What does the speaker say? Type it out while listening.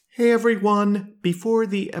Hey everyone! Before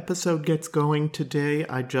the episode gets going today,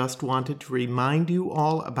 I just wanted to remind you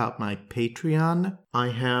all about my Patreon. I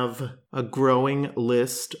have a growing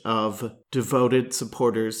list of devoted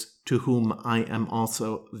supporters to whom I am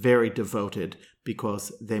also very devoted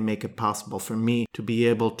because they make it possible for me to be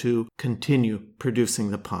able to continue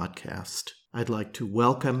producing the podcast. I'd like to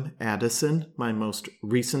welcome Addison, my most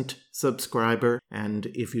recent subscriber, and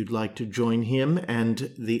if you'd like to join him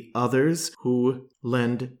and the others who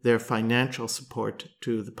lend their financial support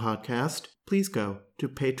to the podcast, please go to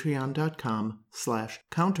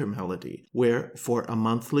patreon.com/countermelody, where for a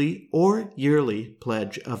monthly or yearly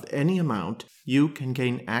pledge of any amount, you can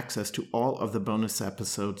gain access to all of the bonus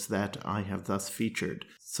episodes that I have thus featured.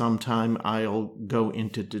 Sometime I'll go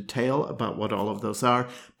into detail about what all of those are,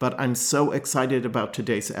 but I'm so excited about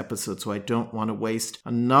today's episode, so I don't want to waste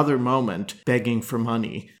another moment begging for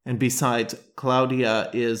money. And besides, Claudia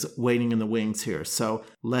is waiting in the wings here, so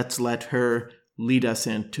let's let her lead us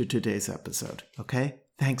into today's episode, okay?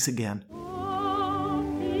 Thanks again.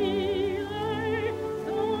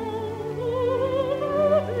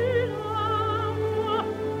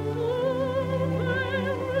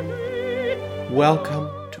 Welcome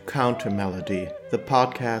to Countermelody, the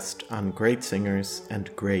podcast on great singers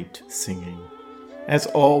and great singing. As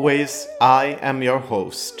always, I am your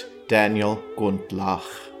host, Daniel Gundlach.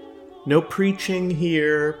 No preaching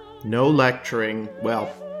here, no lecturing, well,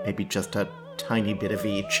 maybe just a tiny bit of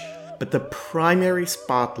each, but the primary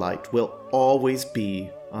spotlight will always be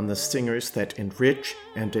on the singers that enrich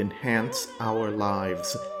and enhance our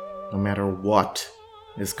lives, no matter what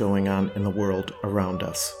is going on in the world around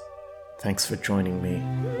us. Thanks for joining me.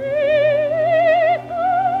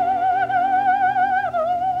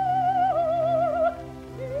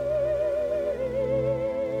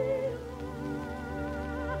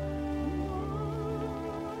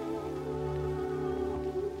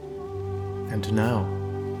 And now,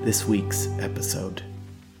 this week's episode.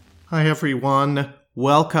 Hi everyone,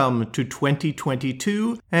 welcome to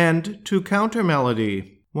 2022 and to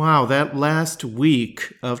Countermelody. Wow, that last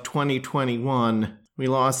week of 2021... we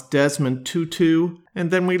lost Desmond Tutu, and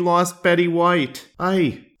then we lost Betty White.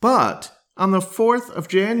 But on the 4th of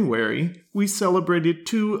January, we celebrated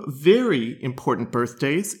two very important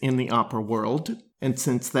birthdays in the opera world. And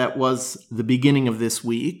since that was the beginning of this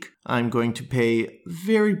week, I'm going to pay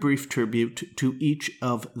very brief tribute to each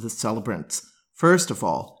of the celebrants. First of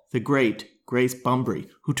all, the great Grace Bumbry,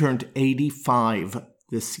 who turned 85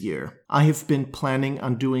 this year. I have been planning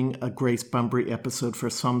on doing a Grace Bumbry episode for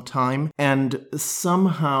some time, and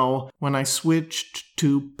somehow when I switched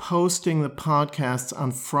to posting the podcasts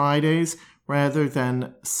on Fridays rather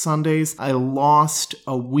than Sundays, I lost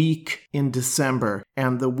a week in December,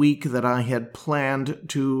 and the week that I had planned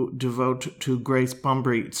to devote to Grace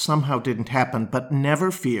Bumbry somehow didn't happen, but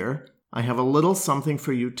never fear. I have a little something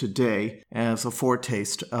for you today as a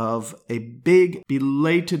foretaste of a big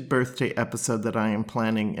belated birthday episode that I am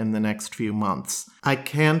planning in the next few months. I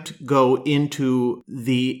can't go into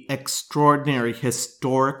the extraordinary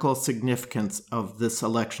historical significance of the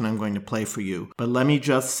selection I'm going to play for you, but let me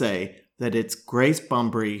just say that it's Grace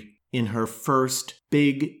Bumbry in her first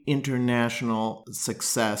big international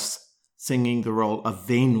success singing the role of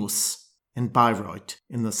Venus in Bayreuth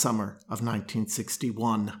in the summer of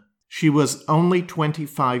 1961. She was only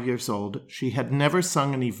 25 years old. She had never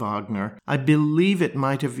sung any Wagner. I believe it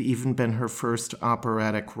might have even been her first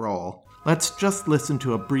operatic role. Let's just listen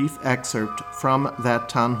to a brief excerpt from that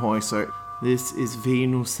Tannhäuser. This is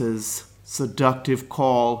Venus's seductive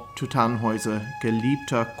call to Tannhäuser,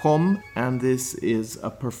 Geliebter, komm, and this is a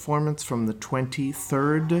performance from the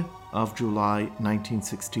 23rd of July,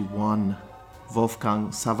 1961.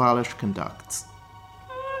 Wolfgang Sawallisch conducts.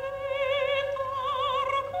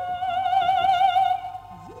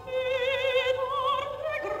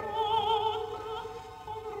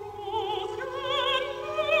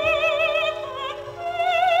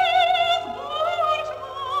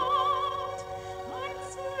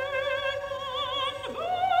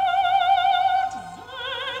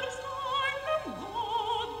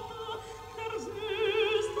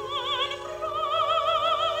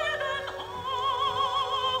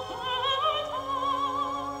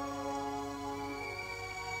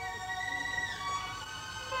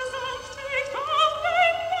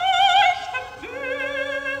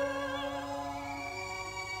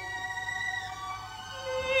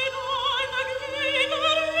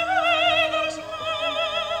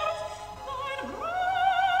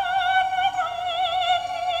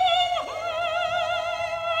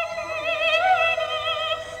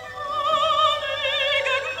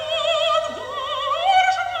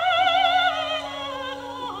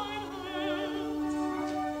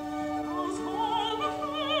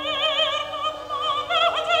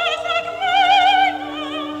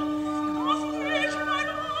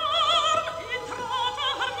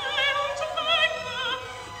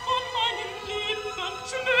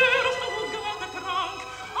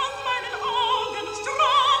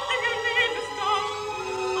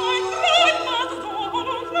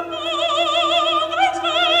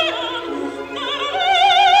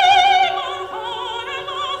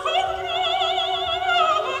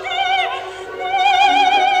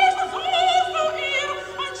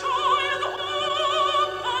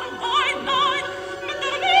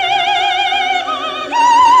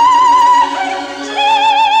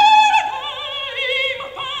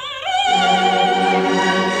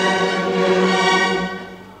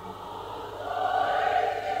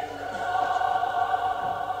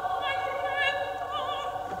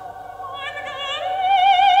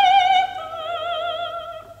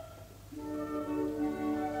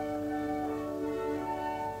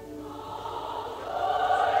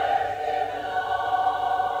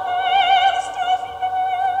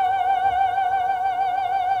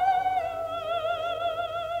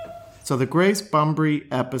 So the Grace Bumbry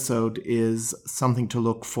episode is something to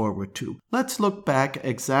look forward to. Let's look back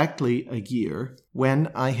exactly a year when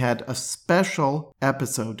I had a special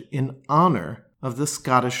episode in honor of the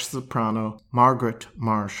Scottish soprano Margaret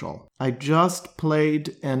Marshall. I just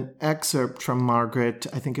played an excerpt from Margaret,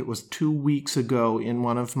 I think it was 2 weeks ago, in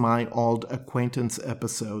one of my Auld Acquaintance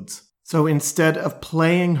episodes. So instead of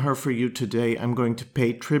playing her for you today, I'm going to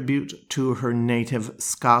pay tribute to her native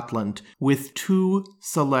Scotland with 2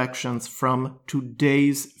 selections from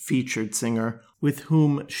today's featured singer, with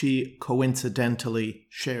whom she coincidentally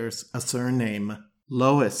shares a surname,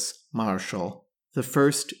 Lois Marshall, the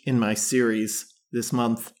first in my series this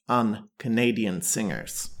month on Canadian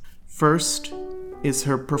singers. First is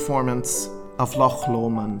her performance of Loch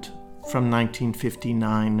Lomond from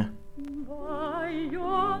 1959.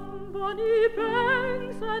 Bonny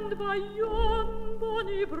banks and by yon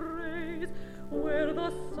bonny braes, where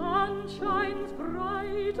the sun shines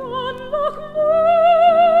bright on Loch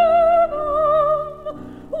Lomond,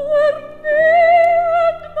 where me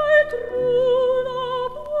and my true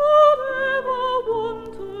love would ever want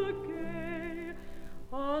to gay,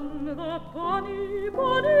 on the bonny,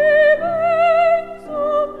 bonny banks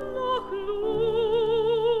of Loch Lomond.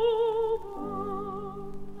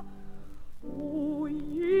 Oh,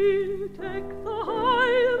 ye'll take the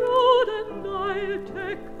high road and I'll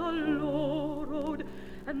take the low road,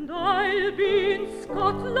 and I'll be in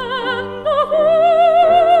Scotland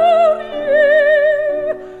afore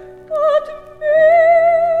ye, but me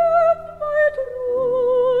and my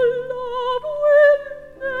true love will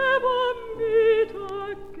never meet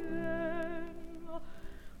again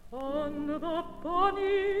on the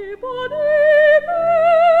bonny, bonny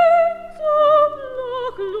banks of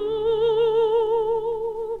Loch Lomond.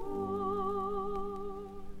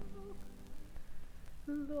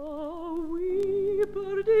 The wee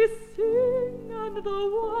birdies sing and the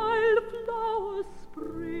wildflowers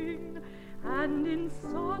spring, and in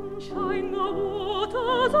sunshine the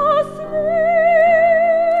waters are sleeping,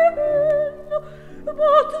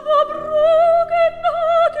 but the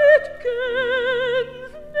broken-hearted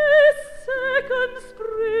kens nae second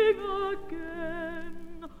spring again,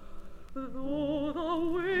 though the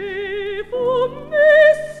wave of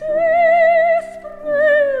misty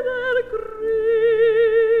spray their greeting.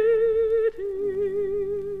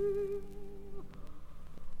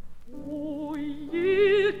 Oh,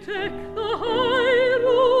 ye'll take the high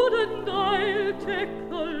road and I'll take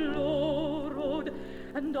the low road,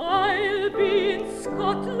 and I'll be in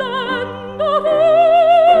Scotland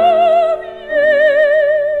afore ye,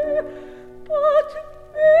 but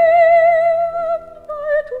me and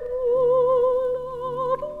my true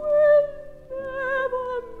love will never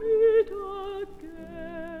meet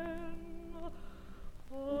again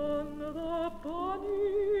on the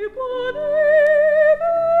bonny, bonny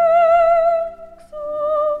banks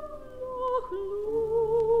of Loch Lomond.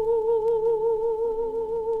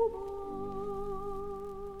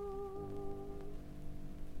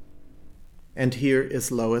 And here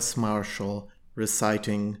is Lois Marshall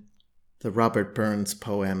reciting the Robert Burns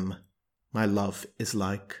poem, My Love is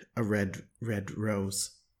Like a Red, Red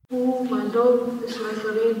Rose. Oh, my love is like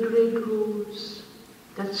a red, red rose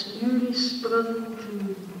that's newly sprung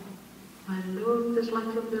through. My love is like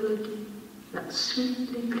a melody that's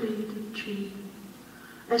sweetly played in tune.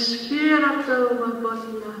 As fair art thou, my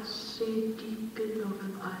bonny lass, sae deep in love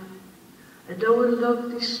am I, and I will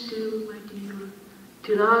love thee still, my dear,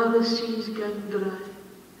 till all the seas gang dry.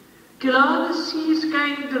 Till all the seas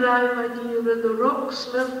gang dry, my dear, and the rocks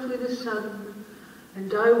melt with the sun,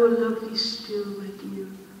 and I will love thee still, my dear,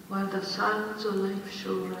 while the sands of life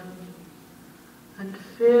shall run. And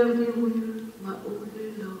fare thee will, my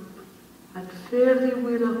only love, and fare thee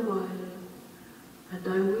will a while, and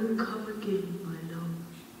I will come again, my love,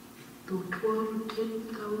 though 'twere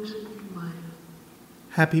 10,000 miles.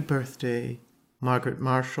 Happy birthday, Margaret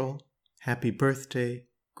Marshall. Happy birthday,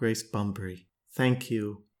 Grace Bumbry. Thank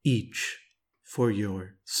you each for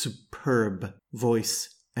your superb voice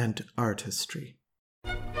and artistry.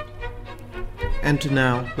 And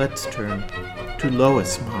now let's turn to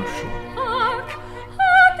Lois Marshall. Hark,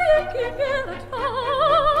 hark, the king in a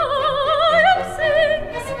triumph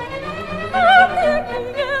sings. Hark, the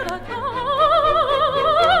king in a triumph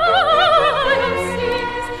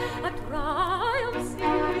sings. A triumph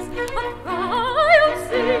sings, a triumph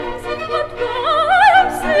sings, a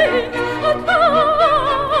triumph sings, a triumph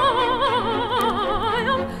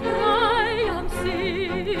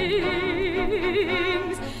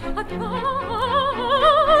sings, a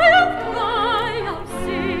triumph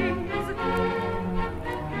sings.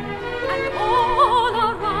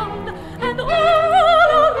 And all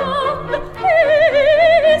around,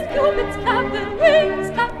 peace to be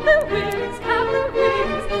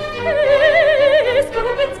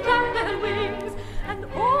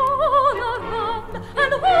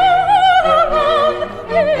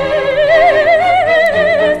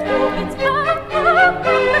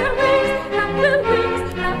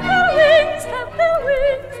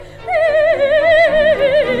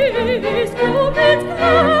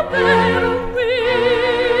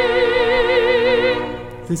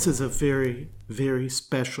This is a very, very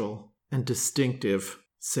special and distinctive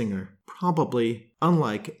singer, probably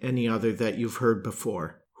unlike any other that you've heard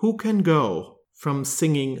before. Who can go from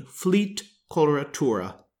singing Fleet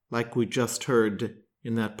Coloratura, like we just heard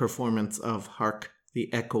in that performance of Hark the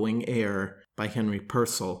Echoing Air by Henry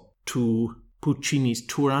Purcell, to Puccini's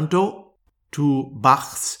Turandot, to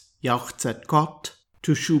Bach's Jauchzet Gott,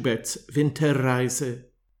 to Schubert's Winterreise,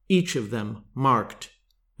 each of them marked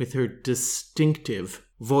with her distinctive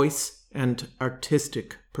voice and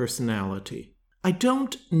artistic personality. I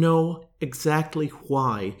don't know exactly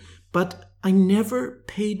why, but I never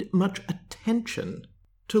paid much attention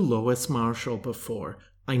to Lois Marshall before.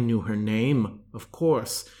 I knew her name, of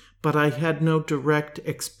course, but I had no direct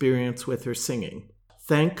experience with her singing.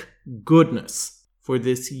 Thank goodness for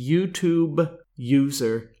this YouTube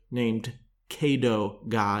user named Kado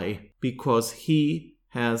Guy, because he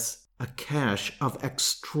has a cache of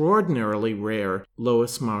extraordinarily rare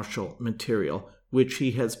Lois Marshall material, which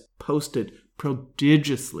he has posted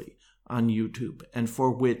prodigiously on YouTube, and for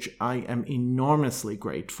which I am enormously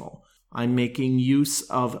grateful. I'm making use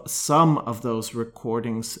of some of those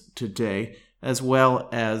recordings today, as well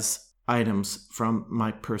as items from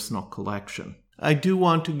my personal collection. I do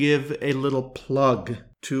want to give a little plug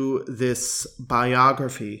to this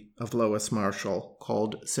biography of Lois Marshall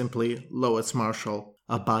called simply Lois Marshall,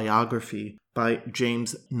 A Biography by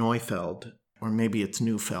James Neufeld, or maybe it's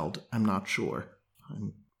Neufeld, I'm not sure.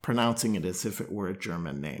 I'm pronouncing it as if it were a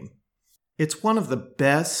German name. It's one of the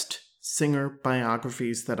best singer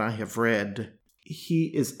biographies that I have read.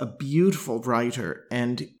 He is a beautiful writer,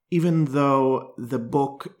 and even though the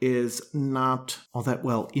book is not all that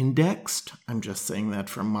well indexed, I'm just saying that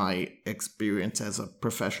from my experience as a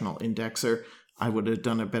professional indexer, I would have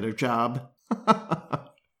done a better job.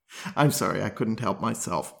 I'm sorry, I couldn't help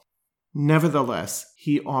myself. Nevertheless,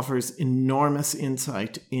 he offers enormous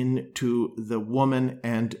insight into the woman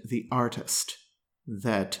and the artist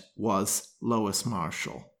that was Lois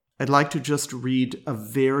Marshall. I'd like to just read a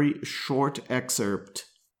very short excerpt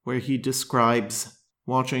where he describes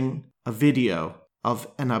watching a video of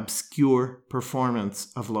an obscure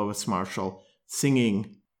performance of Lois Marshall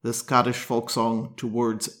singing the Scottish folk song to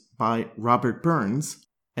words by Robert Burns,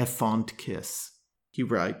 A Fond Kiss. He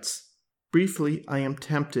writes, "Briefly, I am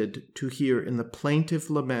tempted to hear in the plaintive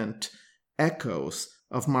lament echoes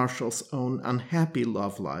of Marshall's own unhappy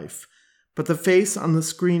love life, but the face on the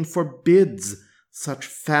screen forbids such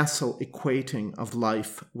facile equating of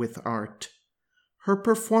life with art. Her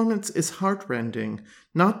performance is heartrending,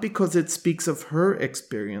 not because it speaks of her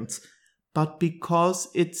experience, but because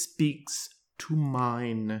it speaks to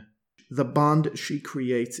mine. The bond she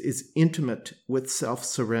creates is intimate with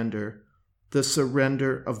self-surrender, the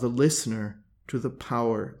surrender of the listener to the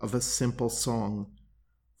power of a simple song.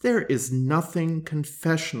 There is nothing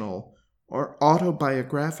confessional or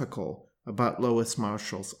autobiographical about Lois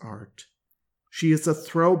Marshall's art. She is a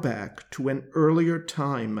throwback to an earlier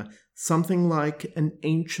time, something like an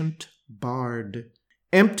ancient bard,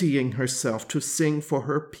 emptying herself to sing for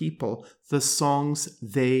her people the songs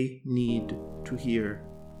they need to hear.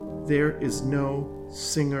 There is no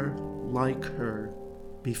singer like her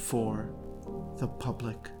before the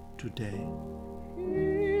public today."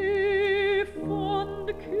 Fond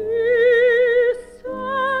kiss,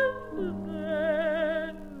 and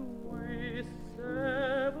then we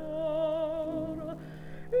sever.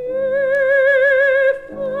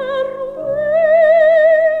 Farewell,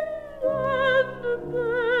 and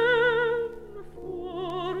then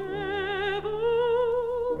forever.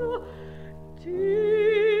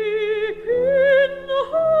 Deep in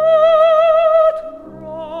heart-wrung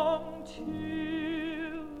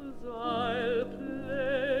tears I'll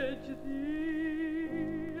pledge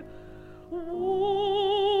thee.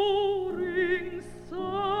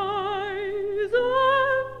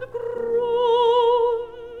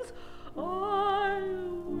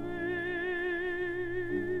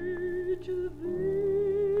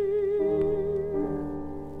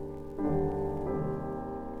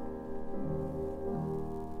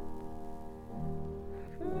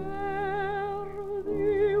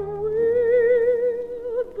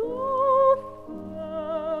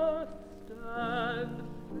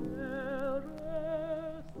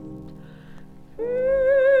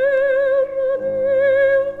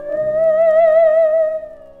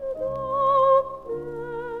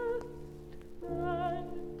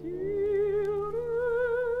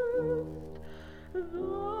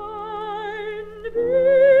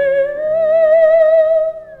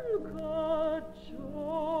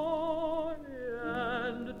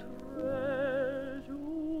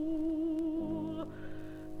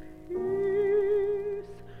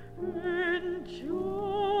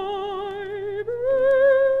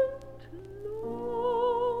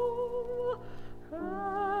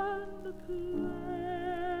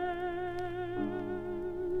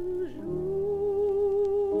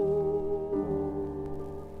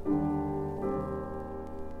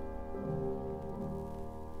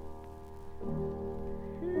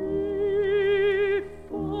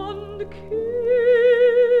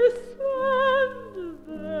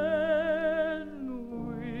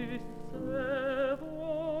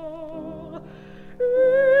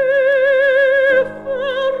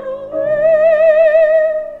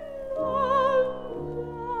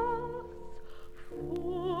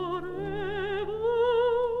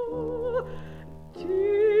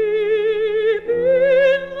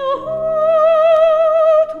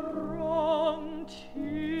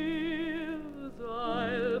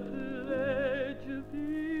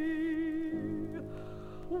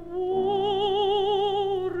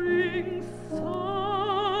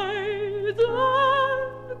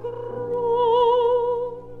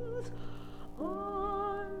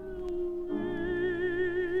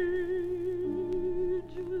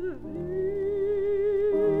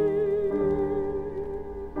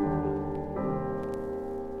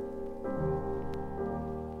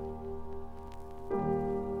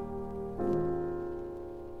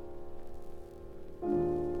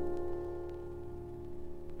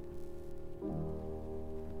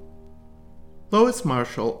 Lois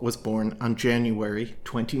Marshall was born on January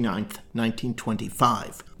 29,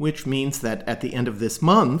 1925, which means that at the end of this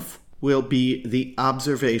month will be the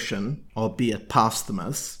observation, albeit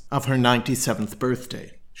posthumous, of her 97th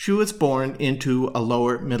birthday. She was born into a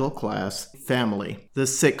lower middle-class family, the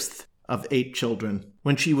sixth of 8 children.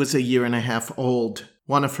 When she was a year and a half old,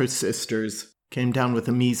 one of her sisters came down with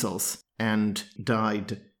the measles and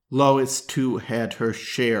died. Lois, too, had her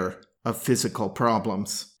share of physical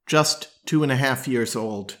problems. Just 2.5 years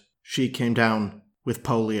old, she came down with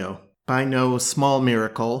polio. By no small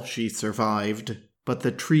miracle, she survived, but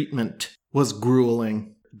the treatment was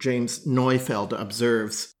grueling. James Neufeld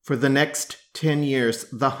observes, for the next 10 years,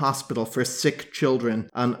 the hospital for sick children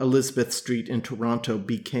on Elizabeth Street in Toronto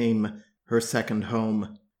became her second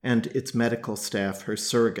home, and its medical staff her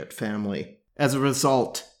surrogate family. As a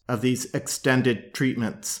result of these extended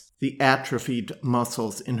treatments, the atrophied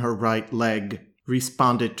muscles in her right leg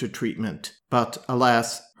responded to treatment, but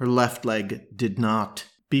alas, her left leg did not.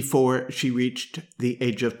 Before she reached the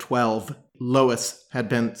age of 12, Lois had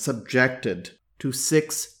been subjected to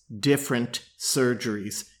 6 different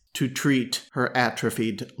surgeries to treat her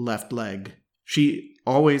atrophied left leg. She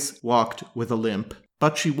always walked with a limp,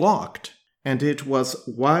 but she walked, and it was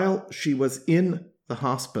while she was in the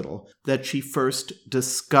hospital that she first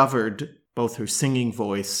discovered both her singing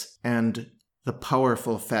voice and the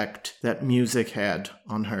powerful effect that music had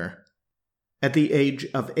on her. At the age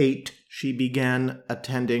of 8, she began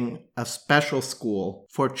attending a special school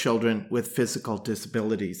for children with physical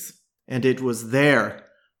disabilities, and it was there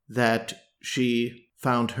that she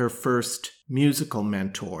found her first musical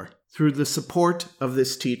mentor. Through the support of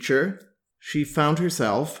this teacher, she found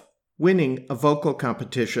herself winning a vocal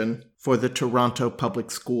competition for the Toronto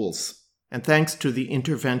Public Schools. And thanks to the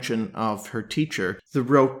intervention of her teacher, the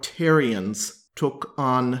Rotarians took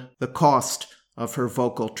on the cost of her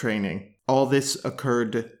vocal training. All this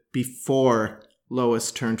occurred before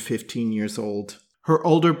Lois turned 15 years old. Her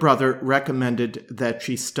older brother recommended that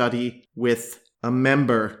she study with a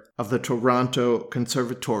member of the Toronto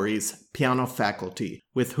Conservatory's piano faculty,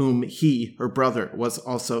 with whom he, her brother, was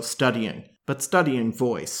also studying, but studying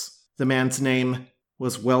voice. The man's name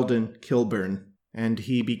was Weldon Kilburn, and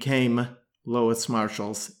he became Lois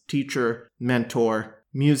Marshall's teacher, mentor,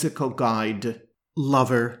 musical guide,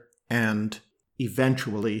 lover, and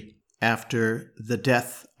eventually, after the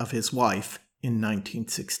death of his wife in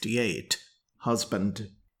 1968, husband.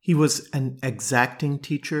 He was an exacting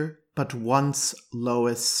teacher, but once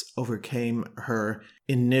Lois overcame her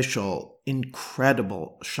initial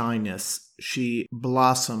incredible shyness, she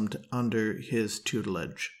blossomed under his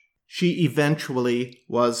tutelage. She eventually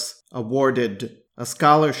was awarded a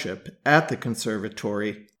scholarship at the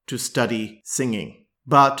conservatory to study singing.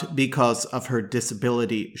 But because of her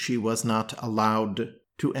disability, she was not allowed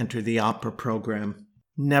to enter the opera program.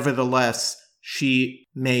 Nevertheless, she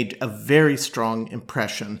made a very strong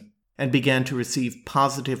impression and began to receive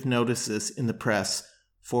positive notices in the press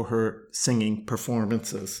for her singing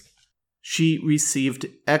performances. She received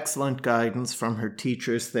excellent guidance from her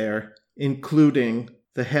teachers there, including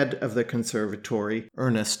the head of the conservatory,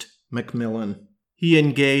 Ernest Macmillan. He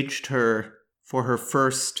engaged her for her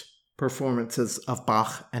first performances of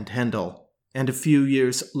Bach and Handel, and a few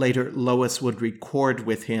years later Lois would record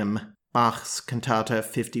with him Bach's Cantata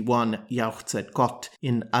 51, Jauchzet Gott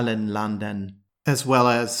in allen Landen, as well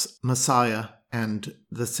as Messiah and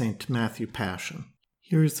the St. Matthew Passion.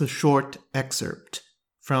 Here is a short excerpt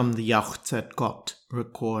from the Jauchzet Gott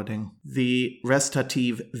recording. The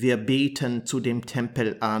recitative Wir beten zu dem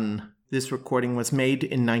Tempel an. This recording was made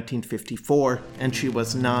in 1954, and she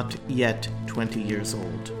was not yet 20 years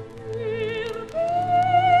old.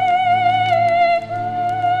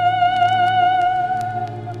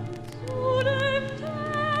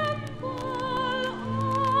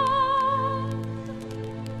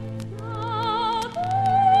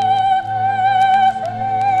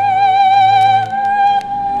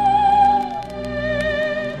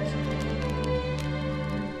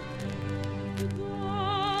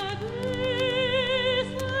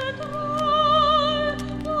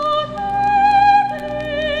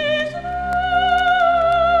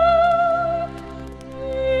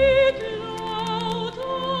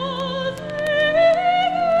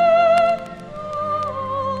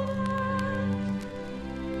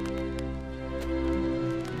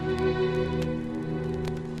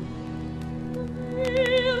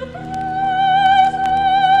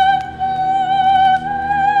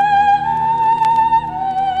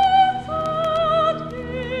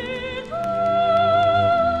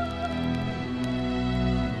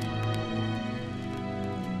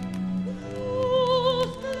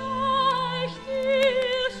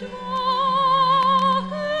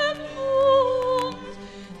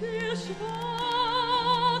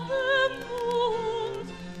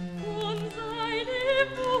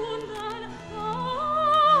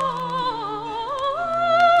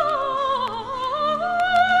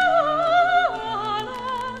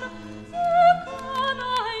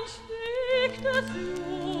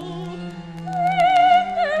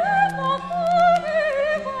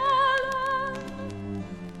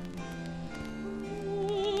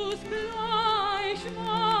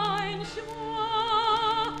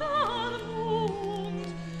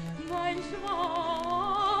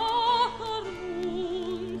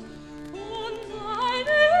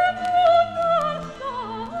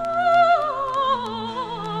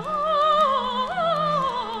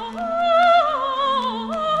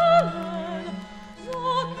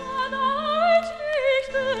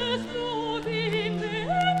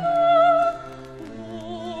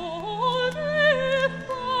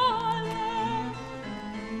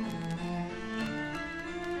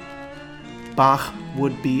 Bach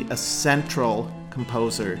would be a central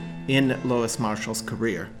composer in Lois Marshall's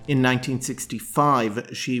career. In 1965,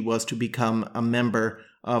 she was to become a member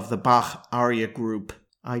of the Bach Aria Group.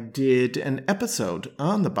 I did an episode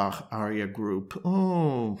on the Bach Aria Group,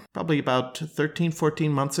 probably about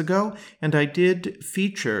 13-14 months ago, and I did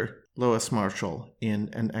feature Lois Marshall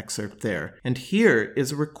in an excerpt there. And here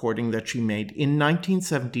is a recording that she made in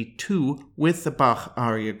 1972 with the Bach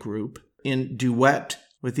Aria Group in duet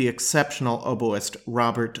with the exceptional oboist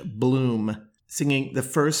Robert Bloom, singing the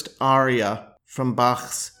first aria from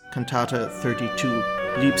Bach's Cantata 32,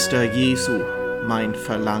 Liebster Jesu, mein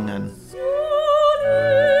Verlangen.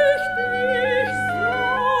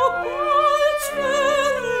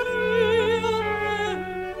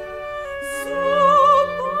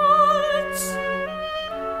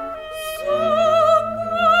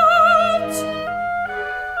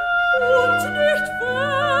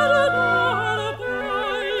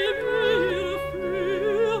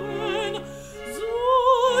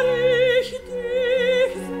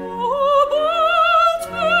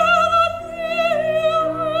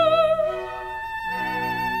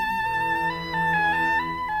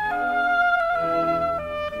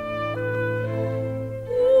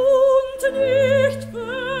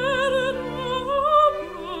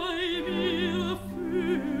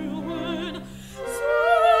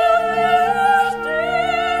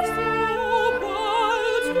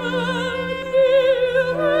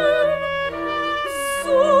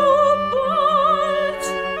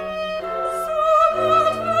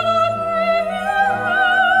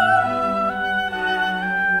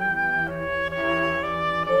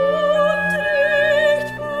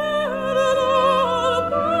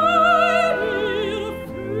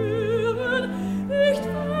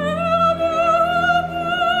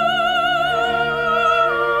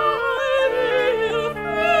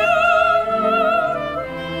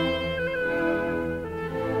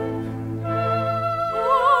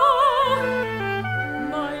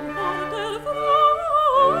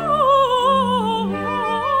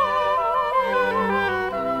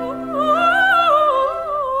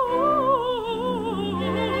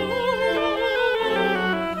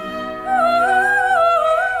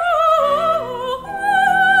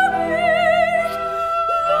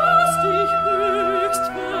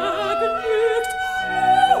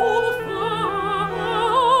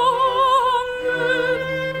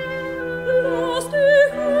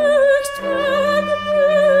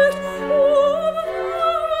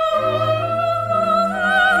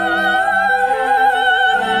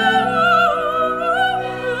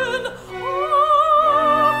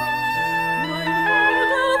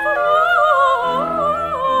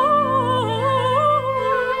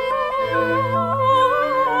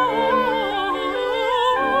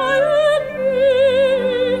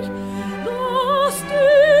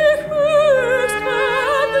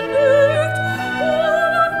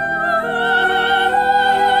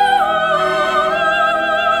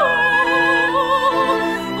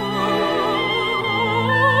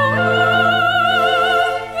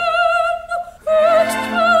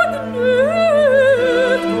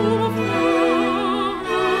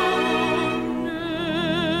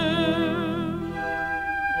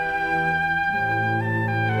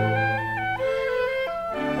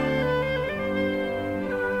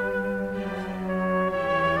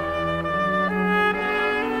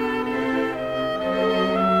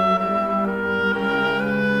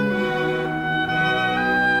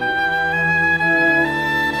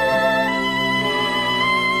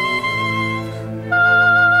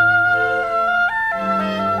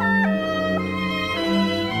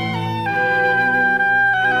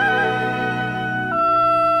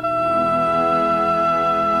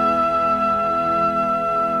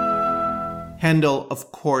 Handel,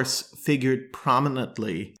 of course, figured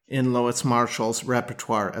prominently in Lois Marshall's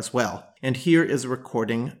repertoire as well. And here is a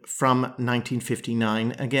recording from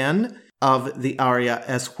 1959 again of the aria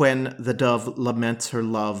As When the Dove Laments Her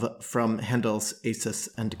Love from Handel's Acis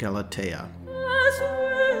and Galatea.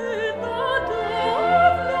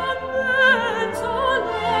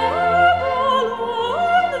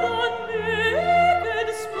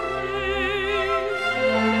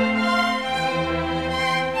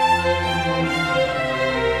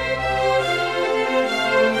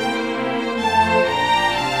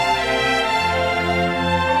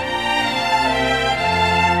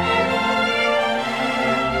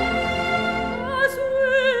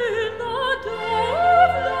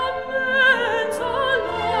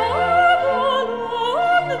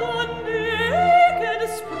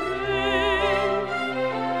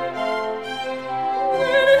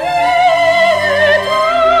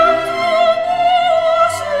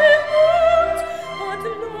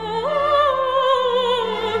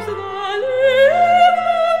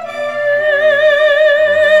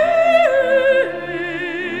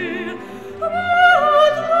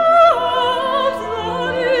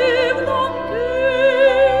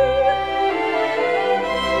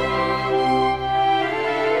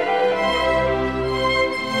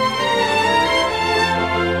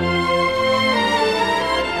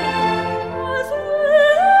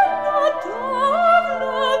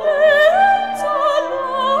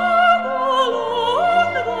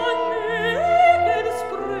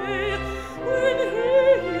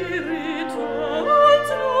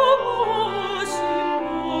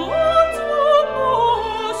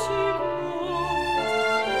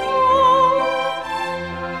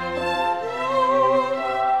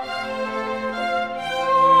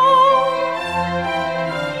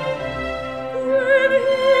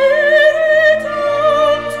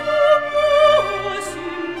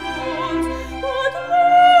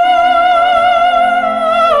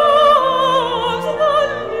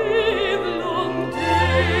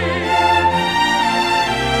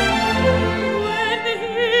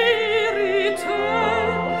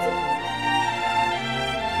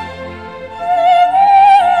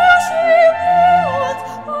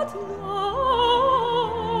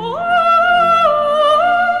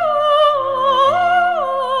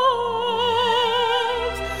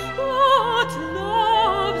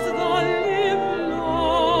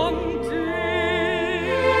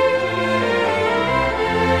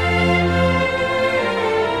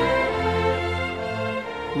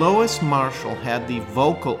 Lois Marshall had the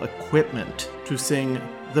vocal equipment to sing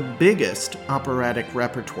the biggest operatic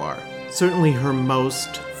repertoire. Certainly her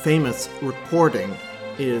most famous recording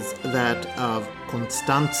is that of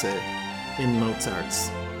Constanze in Mozart's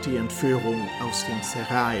Die Entführung aus dem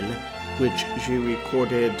Serail, which she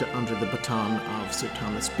recorded under the baton of Sir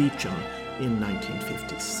Thomas Beecham in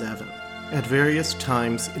 1957. At various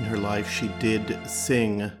times in her life, she did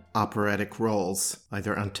sing operatic roles,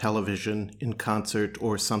 either on television, in concert,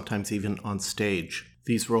 or sometimes even on stage.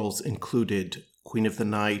 These roles included Queen of the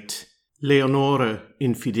Night, Leonore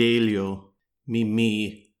in Fidelio,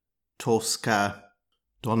 Mimi, Tosca,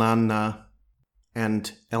 Donna,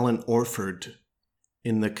 and Ellen Orford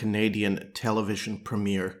in the Canadian television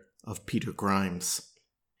premiere of Peter Grimes.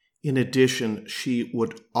 In addition, she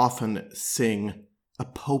would often sing a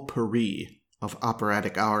potpourri of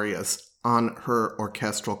operatic arias on her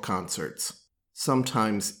orchestral concerts,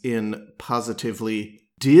 sometimes in positively,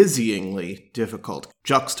 dizzyingly difficult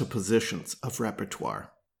juxtapositions of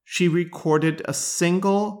repertoire. She recorded a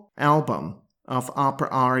single album of opera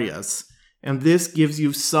arias, and this gives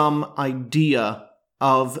you some idea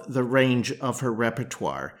of the range of her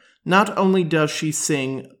repertoire. Not only does she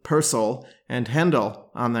sing Purcell and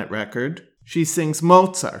Handel on that record, she sings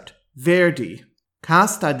Mozart, Verdi,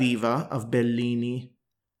 Casta Diva of Bellini,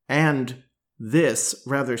 and this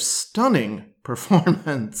rather stunning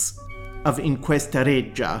performance of In Questa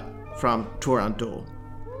Reggia from Turandot.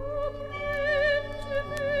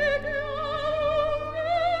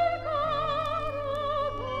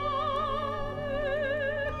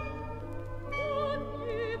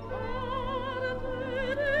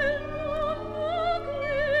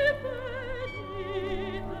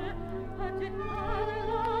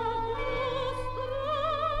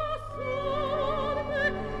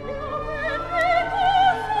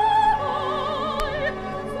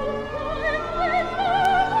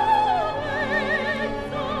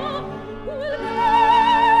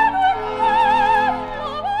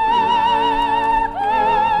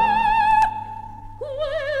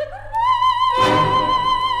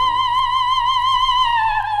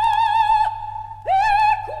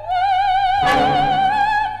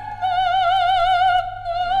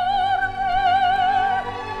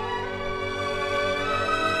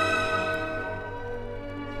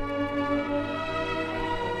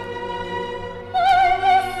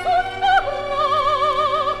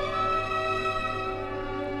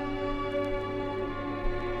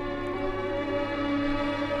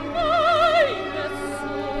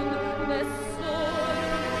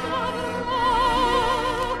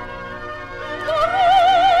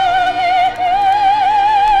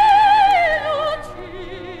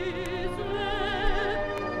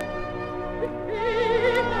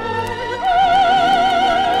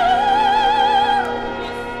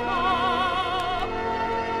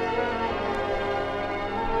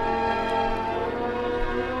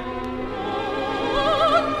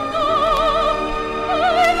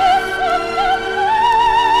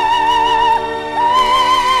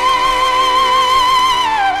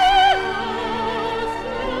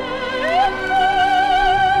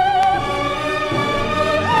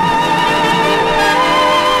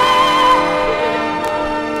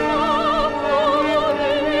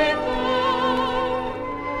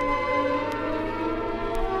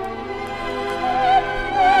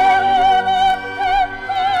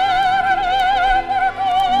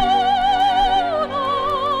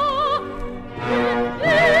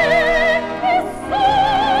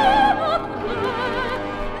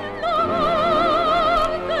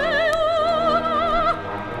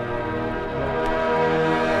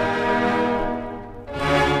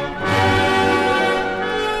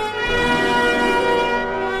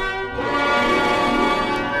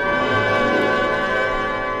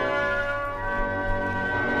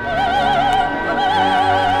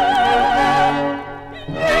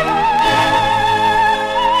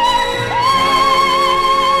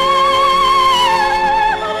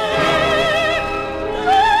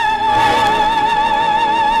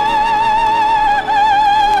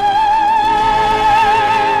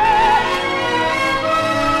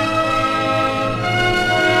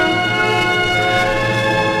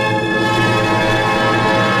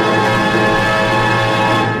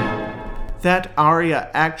 That aria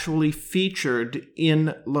actually featured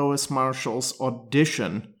in Lois Marshall's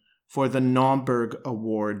audition for the Naumburg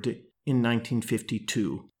Award in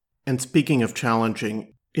 1952. And speaking of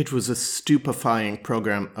challenging, it was a stupefying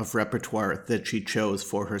program of repertoire that she chose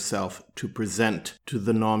for herself to present to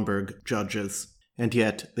the Naumburg judges. And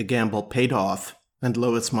yet the gamble paid off, and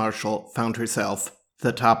Lois Marshall found herself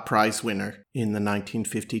the top prize winner in the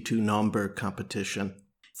 1952 Naumburg competition.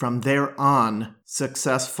 From there on,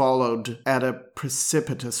 success followed at a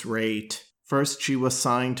precipitous rate. First, she was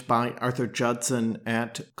signed by Arthur Judson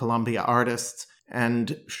at Columbia Artists,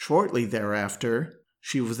 and shortly thereafter,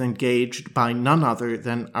 she was engaged by none other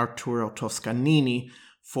than Arturo Toscanini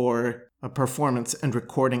for a performance and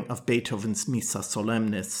recording of Beethoven's Missa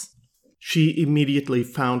Solemnis. She immediately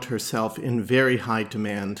found herself in very high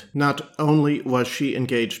demand. Not only was she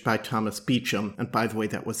engaged by Thomas Beecham, and by the way,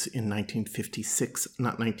 that was in 1956,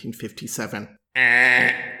 not 1957,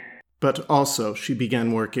 but also she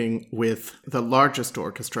began working with the largest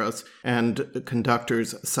orchestras and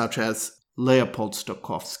conductors such as Leopold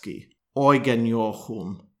Stokowski, Eugen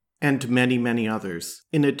Jochum, and many, many others.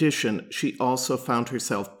 In addition, she also found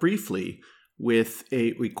herself briefly with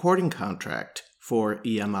a recording contract for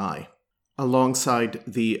EMI. Alongside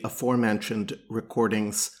the aforementioned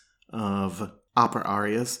recordings of opera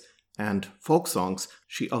arias and folk songs,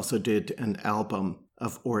 she also did an album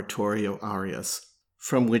of oratorio arias,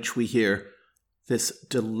 from which we hear this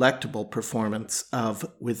delectable performance of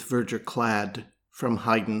With Verdure Clad from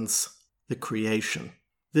Haydn's The Creation.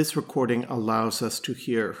 This recording allows us to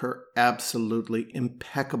hear her absolutely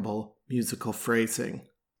impeccable musical phrasing,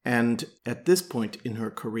 and at this point in her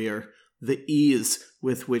career, the ease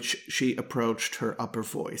with which she approached her upper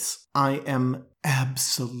voice. I am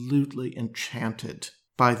absolutely enchanted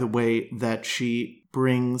by the way that she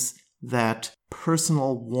brings that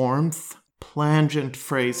personal warmth, plangent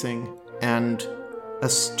phrasing, and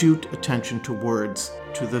astute attention to words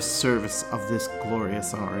to the service of this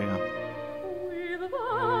glorious aria.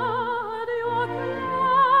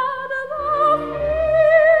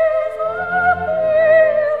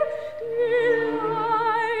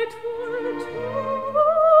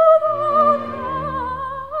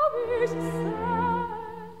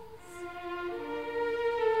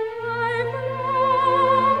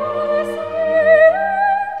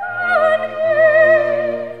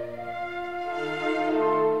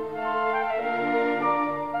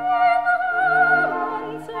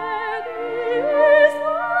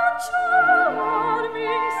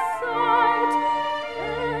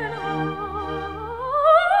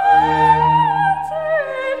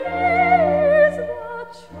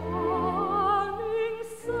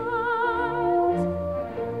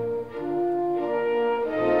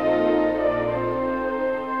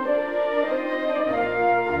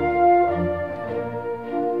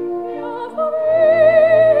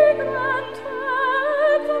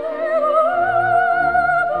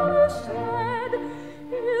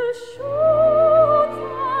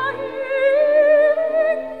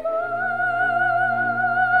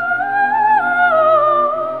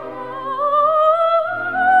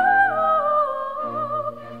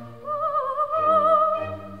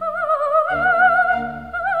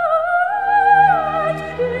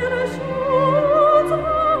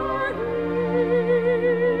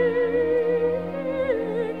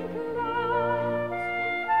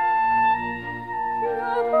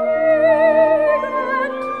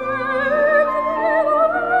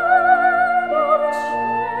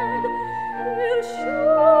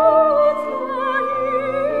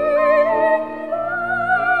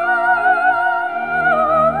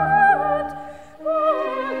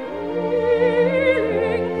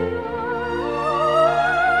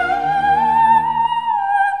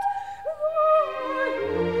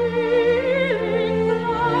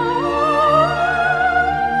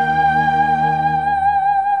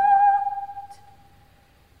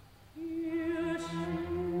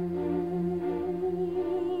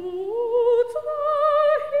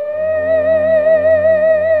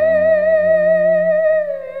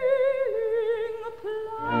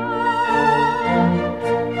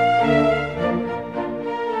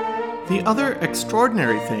 The other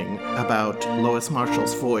extraordinary thing about Lois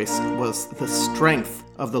Marshall's voice was the strength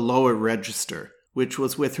of the lower register, which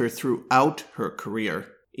was with her throughout her career,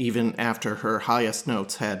 even after her highest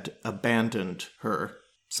notes had abandoned her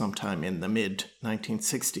sometime in the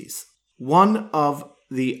mid-1960s. One of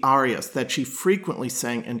the arias that she frequently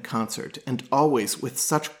sang in concert, and always with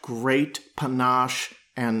such great panache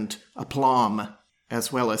and aplomb,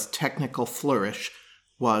 as well as technical flourish,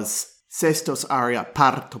 was Sesto's aria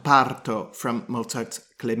Parto Parto from Mozart's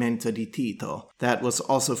Clemenza di Tito. That was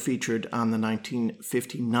also featured on the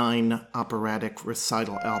 1959 operatic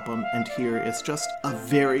recital album, and here is just a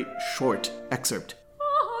very short excerpt.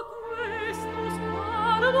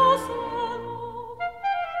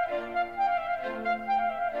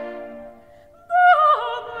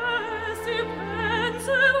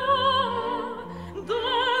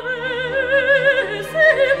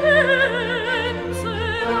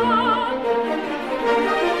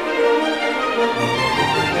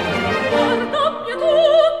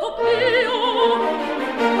 Tutto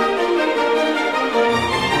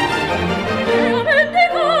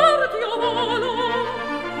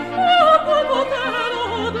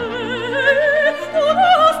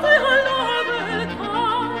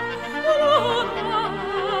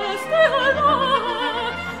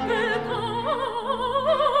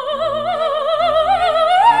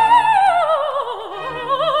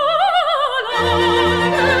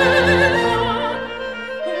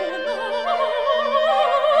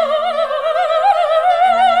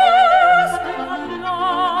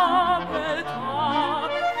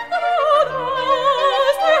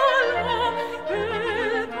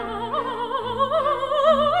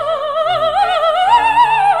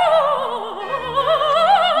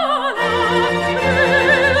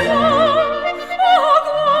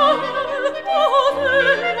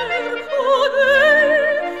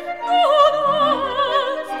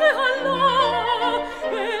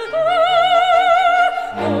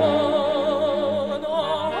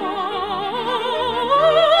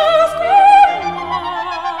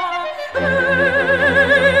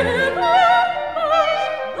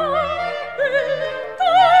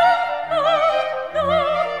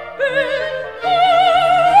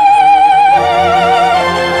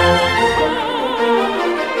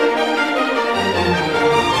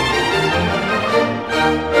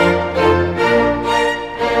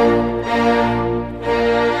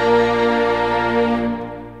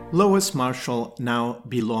Lois Marshall now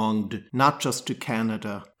belonged not just to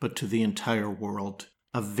Canada, but to the entire world.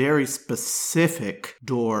 A very specific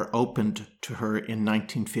door opened to her in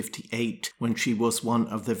 1958 when she was one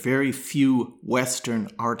of the very few Western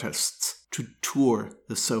artists to tour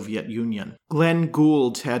the Soviet Union. Glenn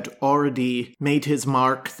Gould had already made his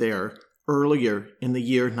mark there earlier in the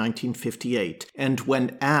year 1958, and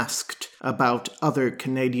when asked about other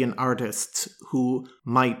Canadian artists who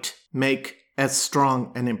might make as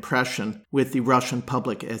strong an impression with the Russian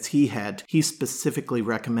public as he had, he specifically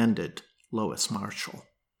recommended Lois Marshall.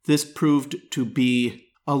 This proved to be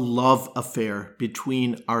a love affair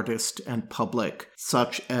between artist and public,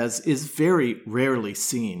 such as is very rarely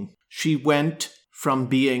seen. She went from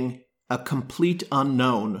being a complete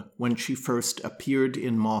unknown when she first appeared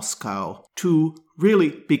in Moscow to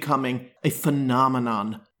really becoming a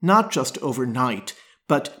phenomenon, not just overnight,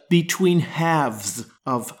 but between halves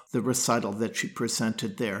of the recital that she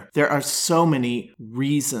presented there. There are so many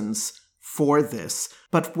reasons for this,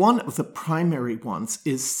 but one of the primary ones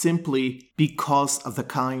is simply because of the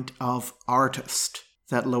kind of artist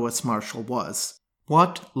that Lois Marshall was.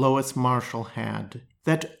 What Lois Marshall had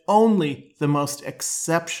that only the most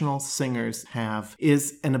exceptional singers have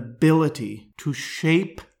is an ability to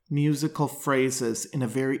shape musical phrases in a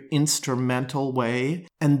very instrumental way,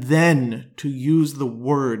 and then to use the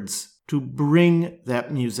words to bring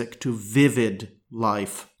that music to vivid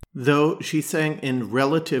life. Though she sang in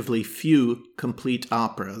relatively few complete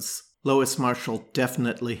operas, Lois Marshall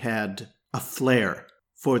definitely had a flair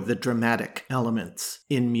for the dramatic elements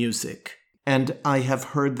in music. And I have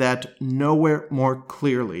heard that nowhere more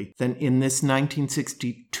clearly than in this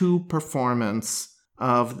 1962 performance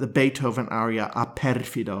of the Beethoven aria A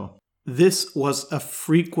Perfido. This was a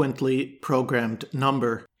frequently programmed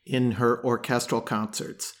number in her orchestral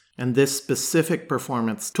concerts, and this specific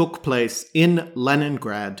performance took place in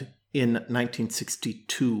Leningrad in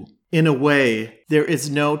 1962. In a way, there is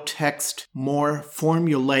no text more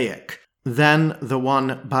formulaic than the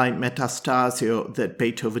one by Metastasio that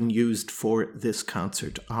Beethoven used for this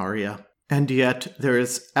concert aria. And yet, there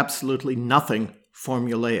is absolutely nothing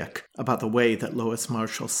formulaic about the way that Lois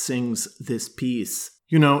Marshall sings this piece.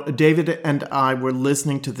 You know, David and I were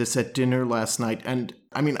listening to this at dinner last night, and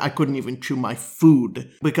I couldn't even chew my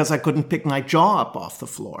food because I couldn't pick my jaw up off the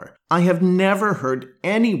floor. I have never heard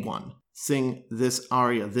anyone sing this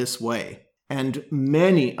aria this way. And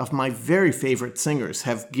many of my very favorite singers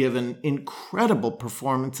have given incredible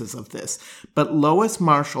performances of this. But Lois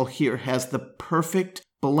Marshall here has the perfect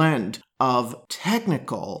blend of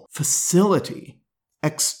technical facility,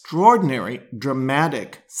 extraordinary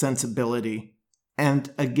dramatic sensibility,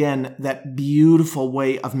 and again, that beautiful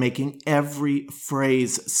way of making every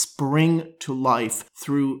phrase spring to life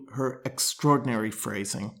through her extraordinary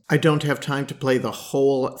phrasing. I don't have time to play the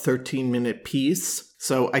whole 13-minute piece,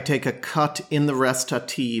 so I take a cut in the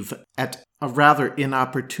recitative at a rather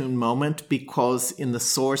inopportune moment because in the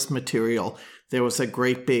source material there was a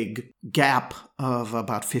great big gap of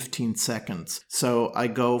about 15 seconds. So I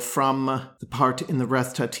go from the part in the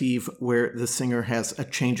recitative where the singer has a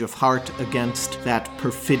change of heart against that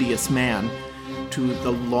perfidious man to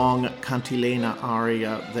the long cantilena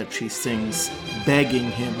aria that she sings, begging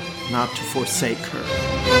him not to forsake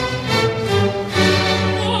her.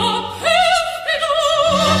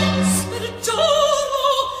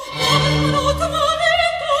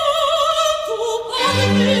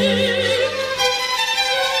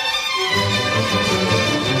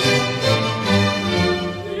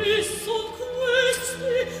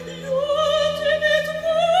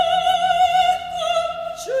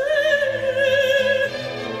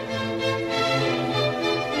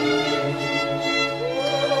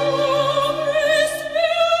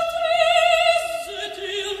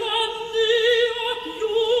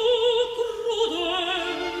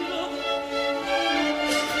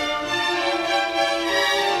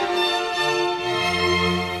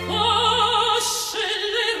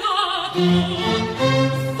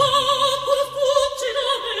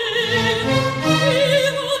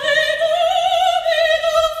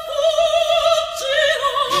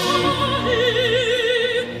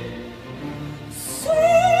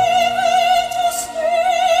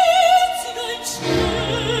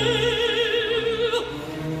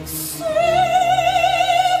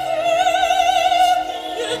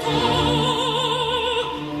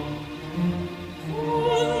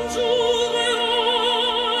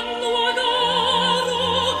 Congiureranno ad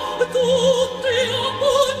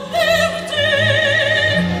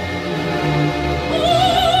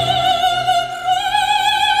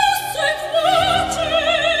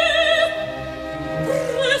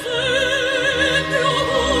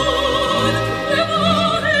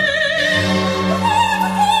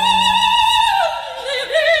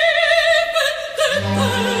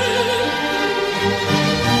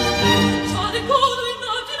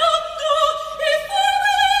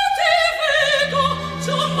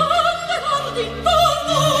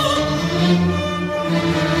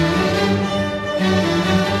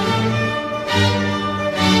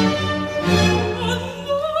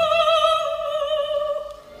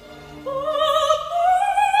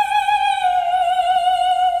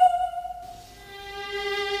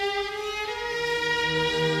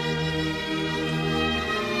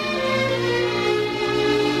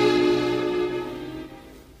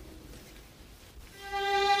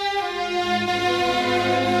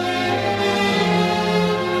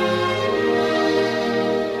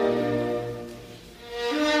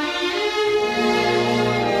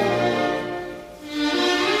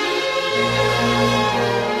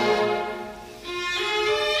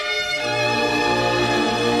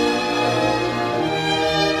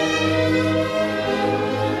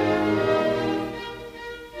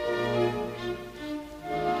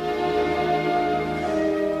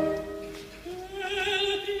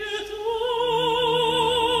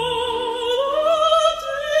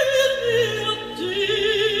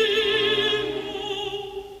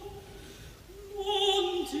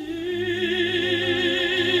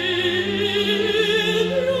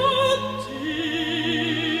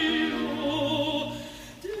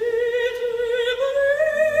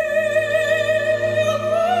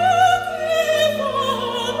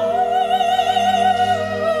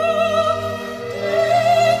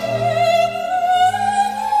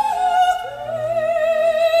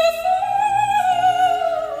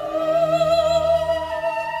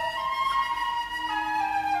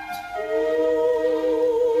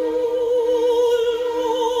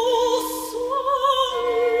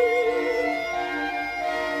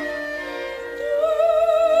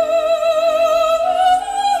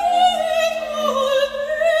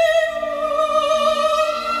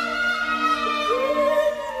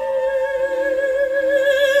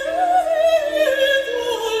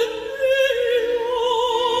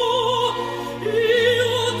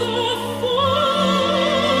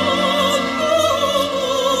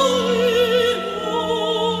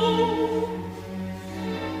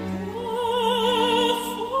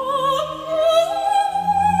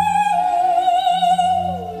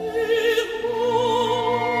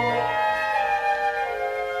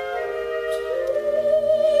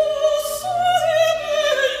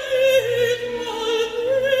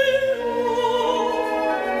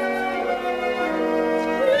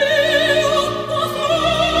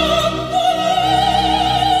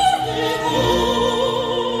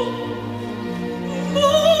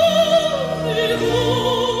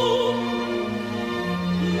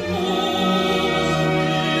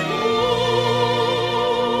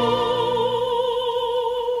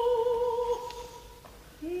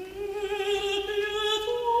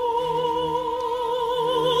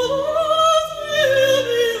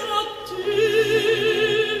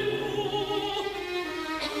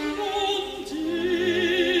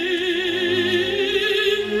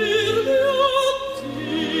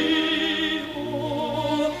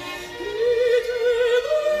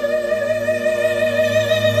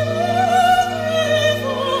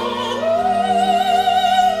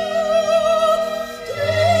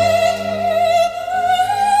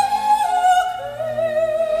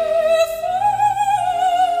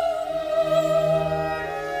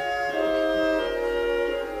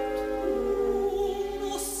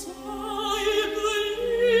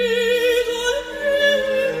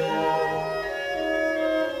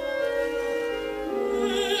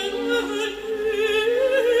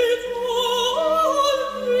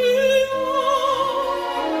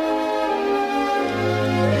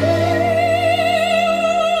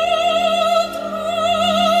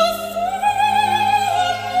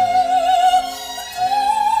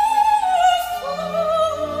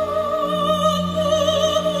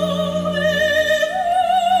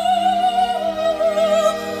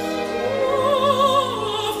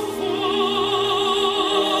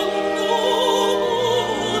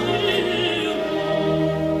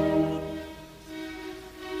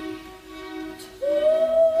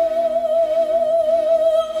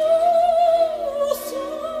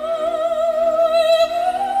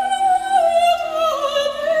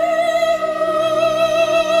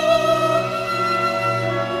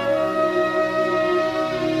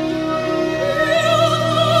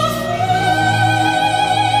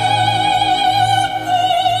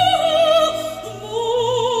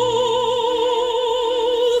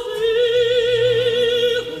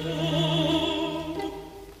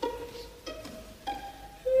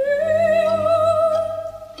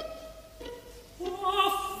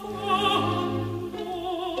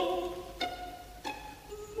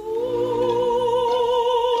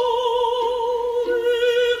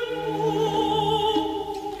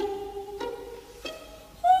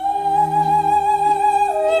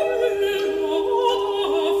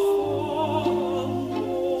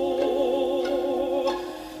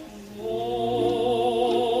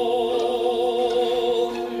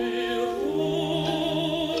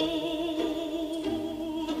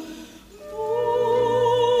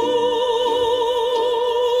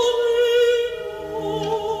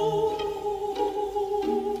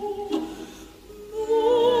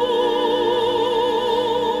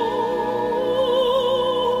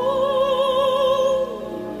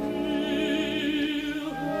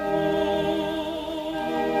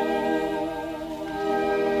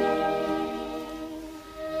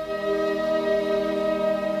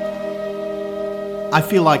I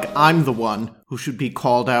feel like I'm the one who should be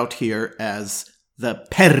called out here as the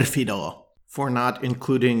perfido for not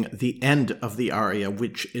including the end of the aria,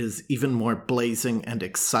 which is even more blazing and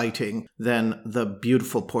exciting than the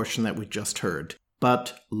beautiful portion that we just heard.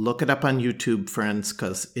 But look it up on YouTube, friends,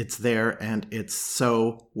 because it's there and it's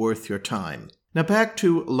so worth your time. Now back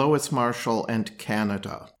to Lois Marshall and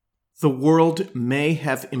Canada. The world may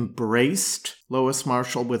have embraced Lois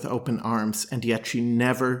Marshall with open arms, and yet she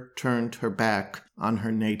never turned her back on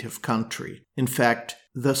her native country. In fact,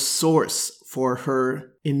 the source for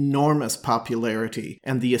her enormous popularity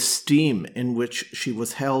and the esteem in which she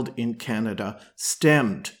was held in Canada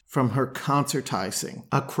stemmed from her concertizing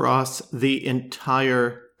across the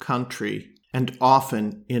entire country, and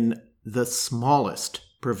often in the smallest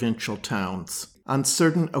provincial towns. On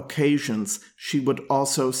certain occasions, she would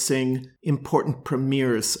also sing important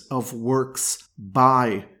premieres of works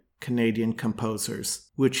by Canadian composers,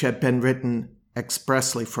 which had been written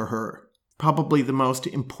expressly for her. Probably the most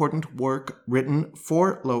important work written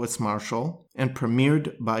for Lois Marshall and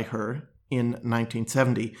premiered by her in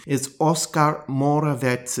 1970 is Oskar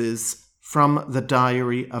Morawetz's From the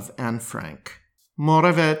Diary of Anne Frank.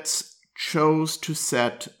 Morawetz chose to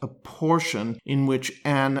set a portion in which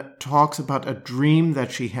Anne talks about a dream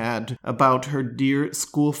that she had about her dear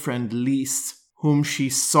school friend Lise, whom she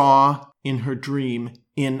saw in her dream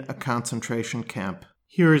in a concentration camp.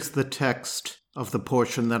 Here is the text of the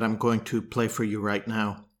portion that I'm going to play for you right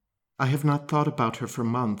now. I have not thought about her for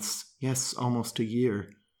months, yes, almost a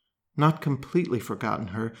year. Not completely forgotten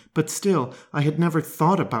her, but still I had never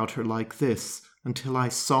thought about her like this, until I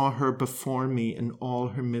saw her before me in all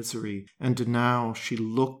her misery, and now she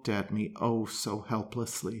looked at me, oh, so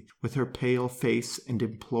helplessly, with her pale face and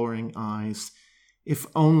imploring eyes. If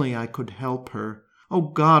only I could help her. Oh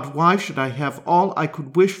God, why should I have all I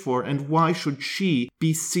could wish for, and why should she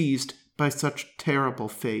be seized by such terrible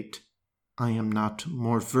fate? I am not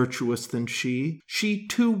more virtuous than she. She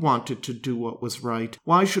too wanted to do what was right.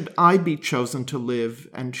 Why should I be chosen to live,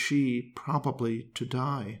 and she probably to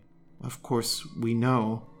die? Of course, we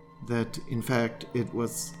know that, in fact, it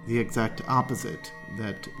was the exact opposite,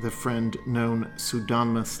 that the friend known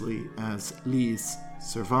pseudonymously as Lise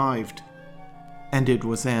survived, and it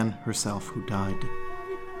was Anne herself who died.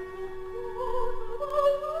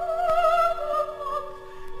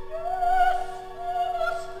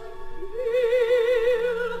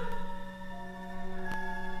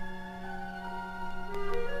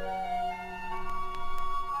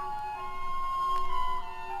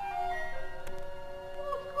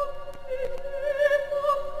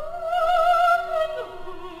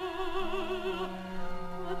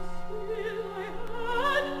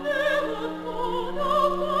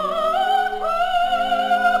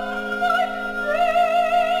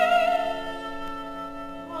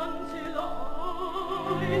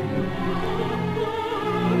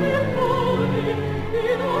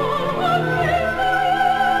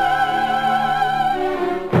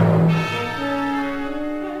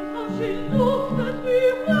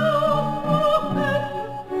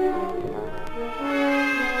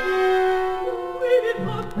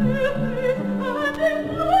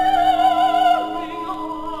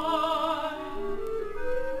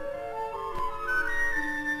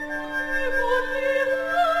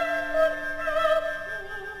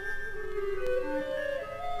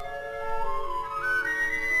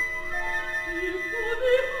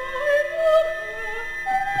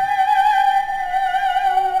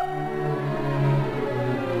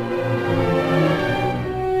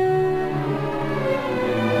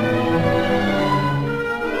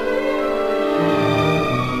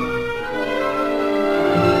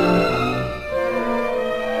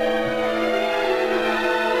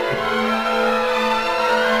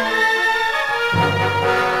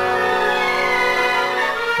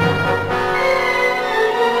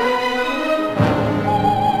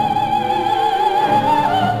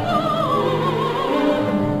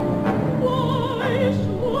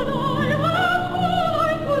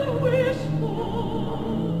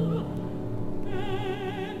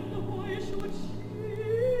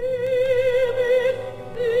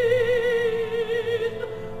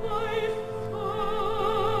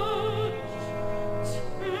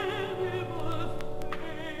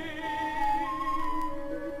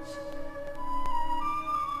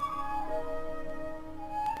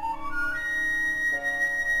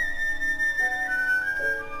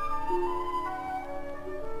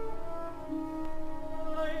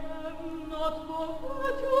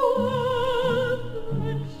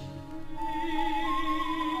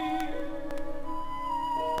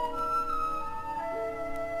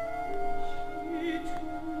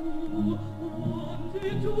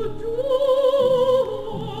 To do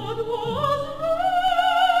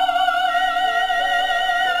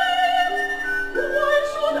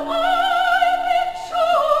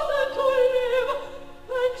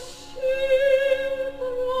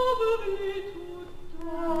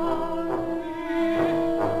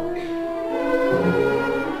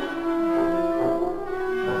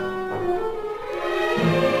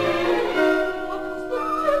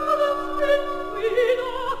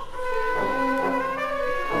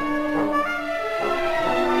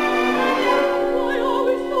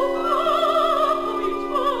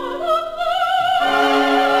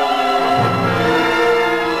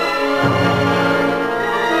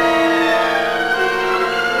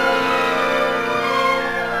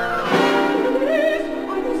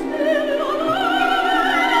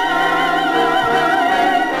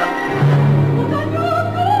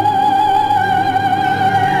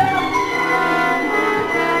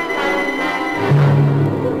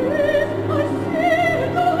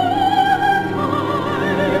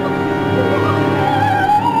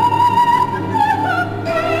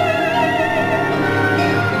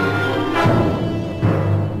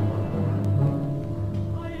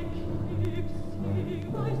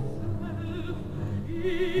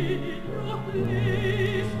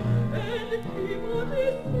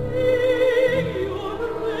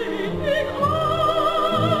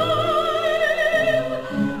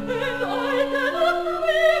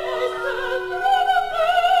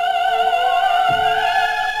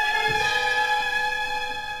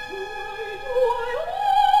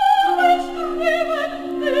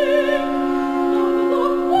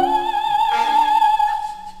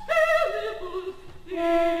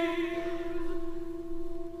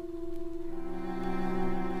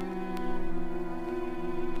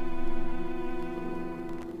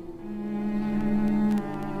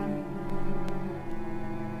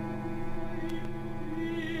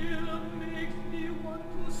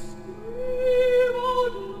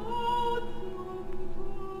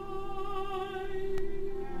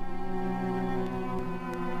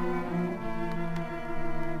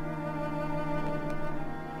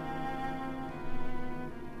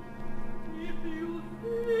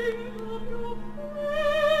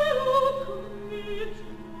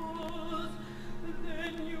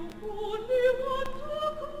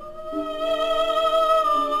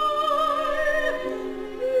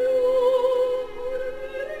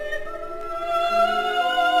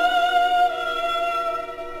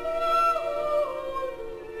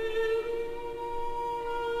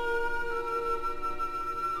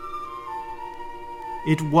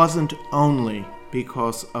It wasn't only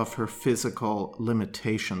because of her physical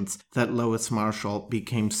limitations that Lois Marshall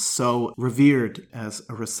became so revered as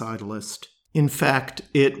a recitalist. In fact,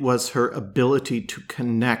 it was her ability to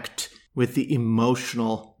connect with the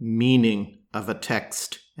emotional meaning of a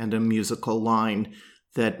text and a musical line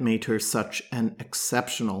that made her such an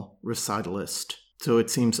exceptional recitalist. So it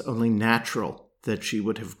seems only natural that she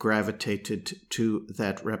would have gravitated to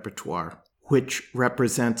that repertoire, which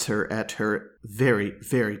represents her at her very,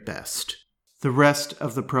 very best. The rest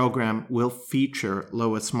of the program will feature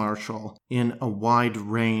Lois Marshall in a wide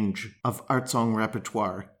range of art song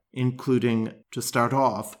repertoire, including, to start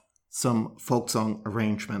off, some folk song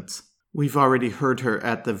arrangements. We've already heard her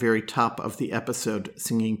at the very top of the episode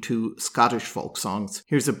singing two Scottish folk songs.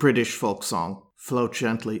 Here's a British folk song, Float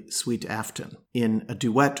Gently, Sweet Afton, in a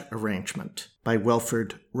duet arrangement by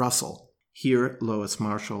Wilfred Russell. Here, Lois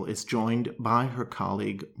Marshall is joined by her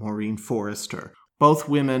colleague, Maureen Forrester. Both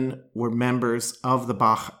women were members of the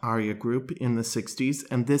Bach aria group in the 60s,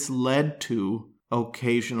 and this led to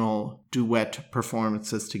occasional duet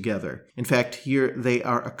performances together. In fact, here they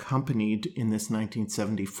are accompanied in this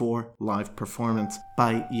 1974 live performance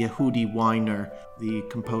by Yehudi Weiner, the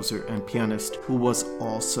composer and pianist, who was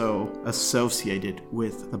also associated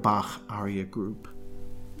with the Bach aria group.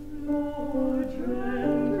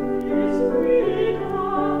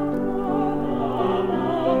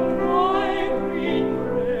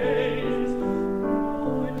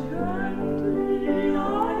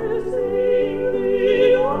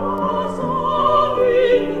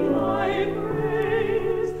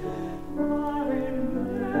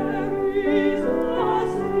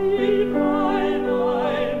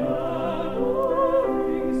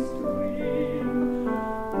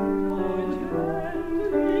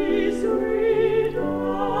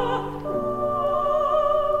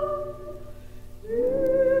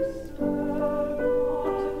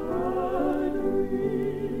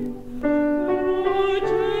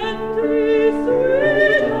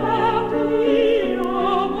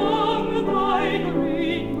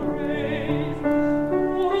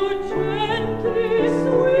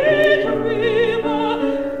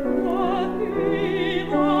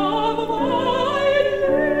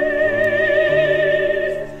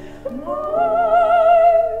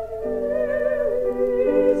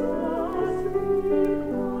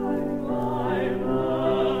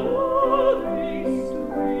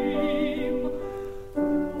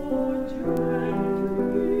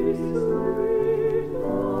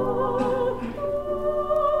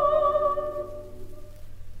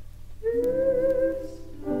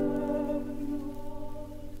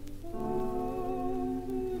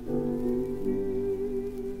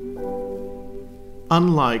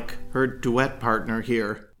 Unlike her duet partner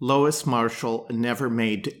here, Lois Marshall never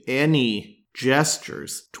made any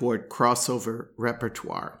gestures toward crossover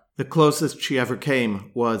repertoire. The closest she ever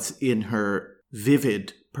came was in her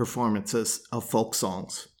vivid performances of folk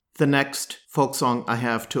songs. The next folk song I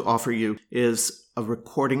have to offer you is a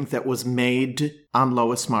recording that was made on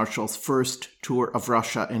Lois Marshall's first tour of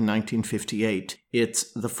Russia in 1958. It's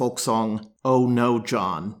the folk song, "Oh No,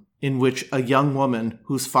 John," in which a young woman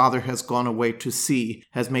whose father has gone away to sea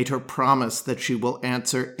has made her promise that she will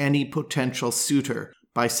answer any potential suitor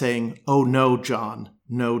by saying, "Oh no, John,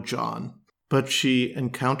 no, John." But she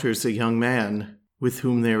encounters a young man with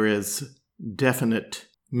whom there is definite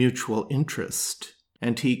mutual interest.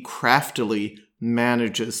 And he craftily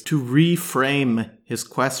manages to reframe his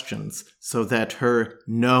questions so that her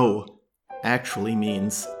no actually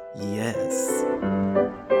means yes.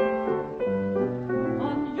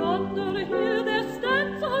 On yonder hill there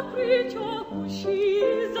stands a creature. Who she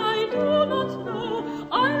is I do not know.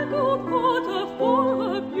 I'll go court her for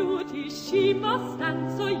her beauty. She must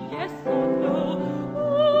answer yes or no.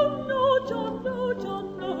 Oh no, John, no,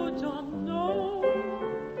 John, no, John, no.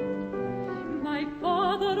 My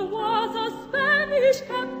father was a Spanish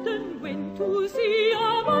captain, went to sea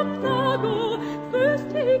a month ago.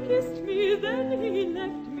 First he kissed me, then he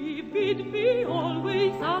left me, bid me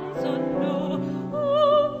always answer no.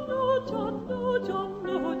 Oh no, John, no, John,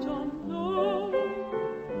 no, John, no.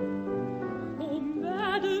 Oh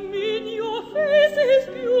madam, in your face is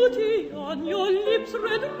beauty, on your lips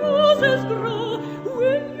red roses grow.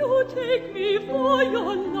 Will you take me for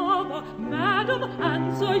your lover? Madam,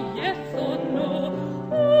 answer yes or no.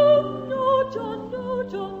 Oh no, John, no,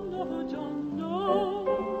 John, no, John, no.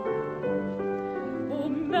 Oh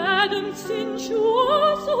madam, since you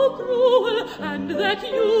are so cruel, and that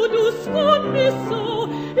you do scorn me so,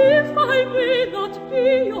 if I may not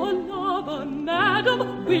be your lover,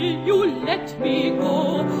 madam, will you let me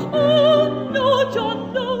go? Oh no,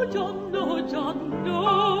 John, no, John, no, John,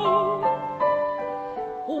 no.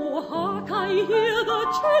 Oh, hark, I hear the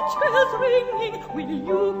church bells ringing. Will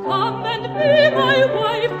you come and be my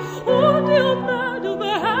wife? Oh, dear madam,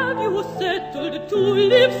 have you settled to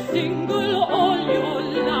live single all your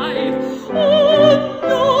life? Oh,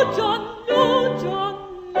 no, John, no, John,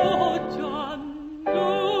 no, John, no.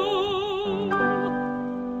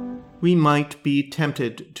 We might be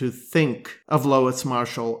tempted to think of Lois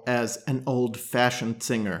Marshall as an old-fashioned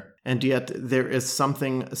singer. And yet there is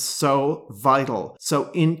something so vital,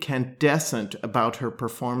 so incandescent about her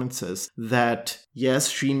performances that, yes,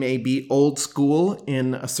 she may be old school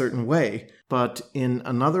in a certain way, but in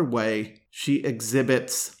another way, she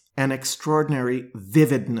exhibits an extraordinary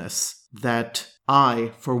vividness that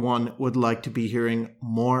I, for one, would like to be hearing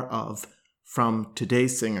more of from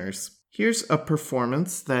today's singers. Here's a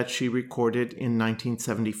performance that she recorded in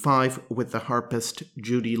 1975 with the harpist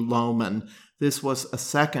Judy Lohman. This was a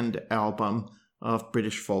second album of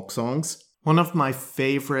British folk songs. One of my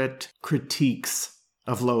favorite critiques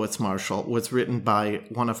of Lois Marshall was written by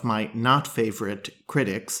one of my not favorite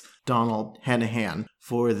critics, Donald Hanahan,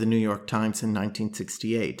 for the New York Times in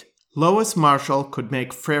 1968. Lois Marshall could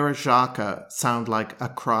make Frère Jacques sound like a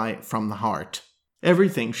cry from the heart.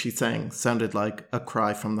 Everything she sang sounded like a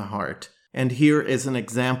cry from the heart. And here is an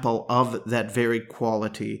example of that very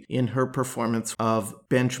quality in her performance of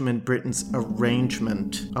Benjamin Britten's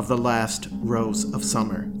arrangement of The Last Rose of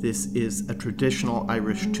Summer. This is a traditional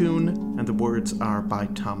Irish tune, and the words are by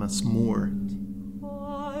Thomas Moore.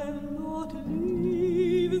 I'll not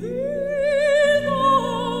leave thee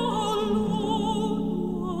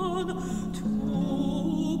alone to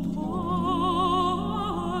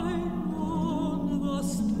pine on the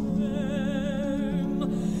stem,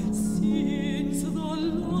 since the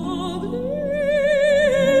lovely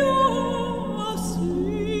are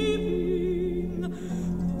sleeping.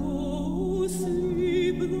 Oh,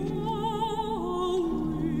 sleep thou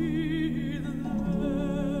with them.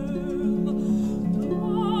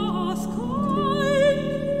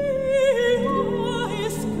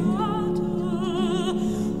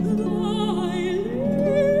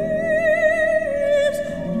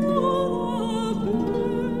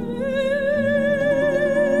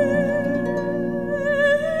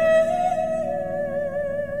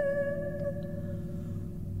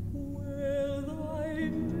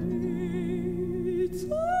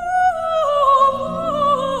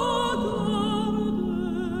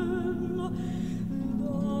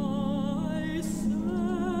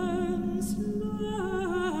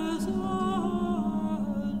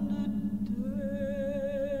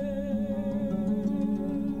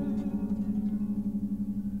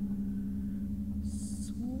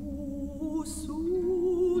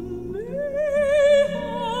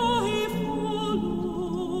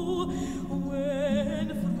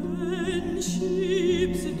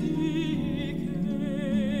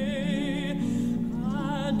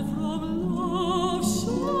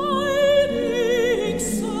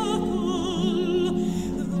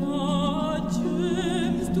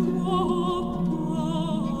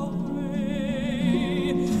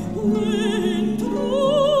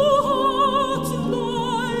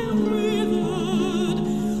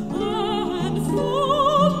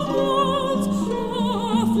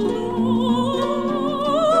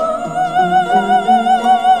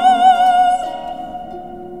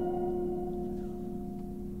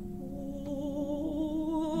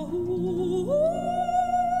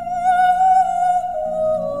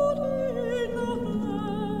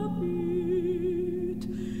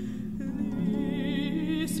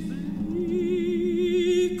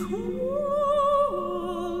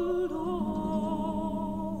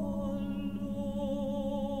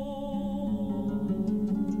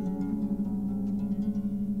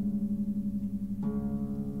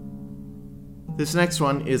 This next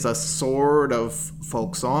one is a sort of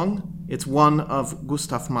folk song. It's one of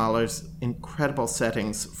Gustav Mahler's incredible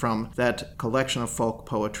settings from that collection of folk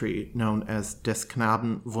poetry known as Des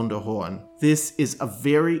Knaben Wunderhorn. This is a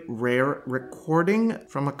very rare recording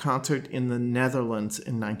from a concert in the Netherlands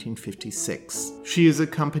in 1956. She is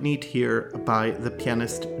accompanied here by the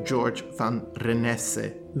pianist George van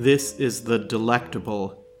Renesse. This is the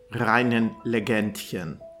delectable Reinen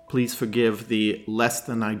Legendchen. Please forgive the less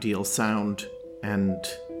than ideal sound and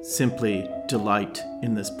simply delight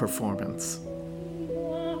in this performance.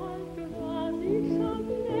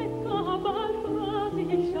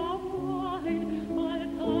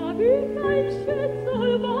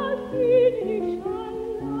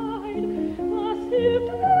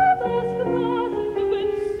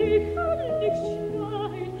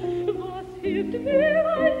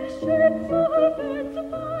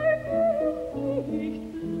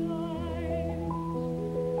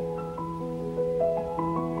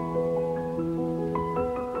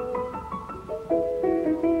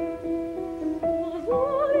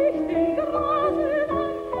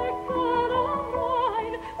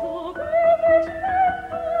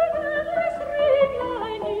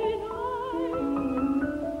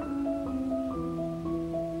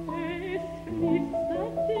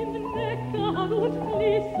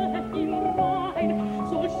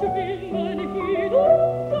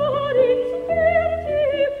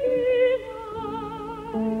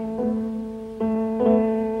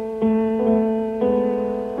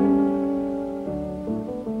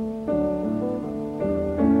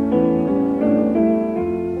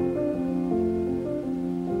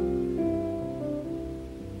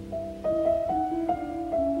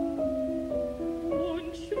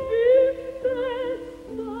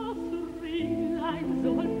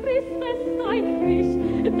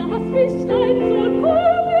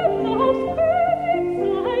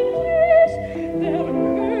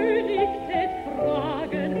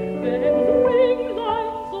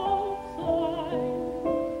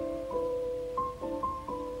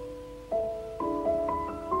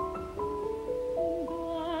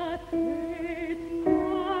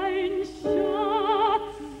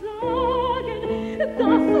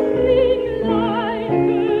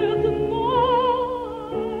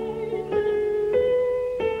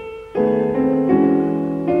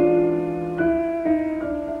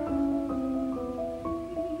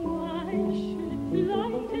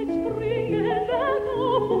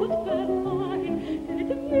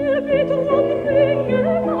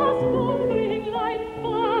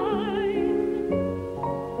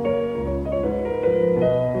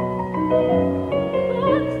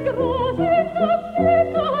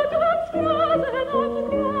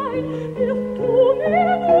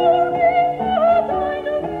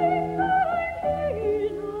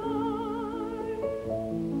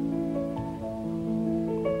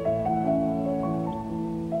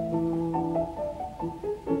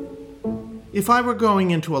 If I were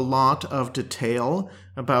going into a lot of detail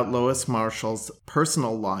about Lois Marshall's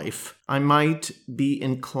personal life, I might be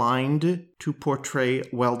inclined to portray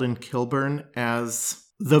Weldon Kilburn as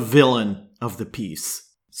the villain of the piece.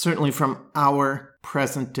 Certainly from our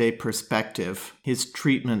present-day perspective, his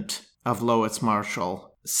treatment of Lois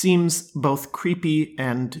Marshall seems both creepy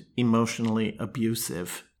and emotionally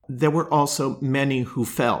abusive. There were also many who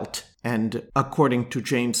felt, and according to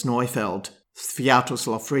James Neufeld,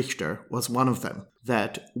 Sviatoslav Richter was one of them,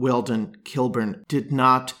 that Weldon Kilburn did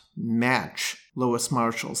not match Lois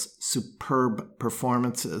Marshall's superb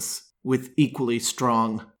performances with equally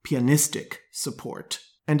strong pianistic support.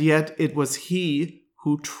 And yet it was he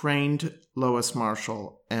who trained Lois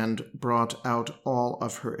Marshall and brought out all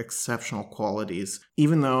of her exceptional qualities,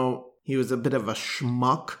 even though he was a bit of a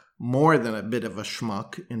schmuck, more than a bit of a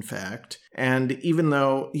schmuck, in fact. And even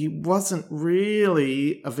though he wasn't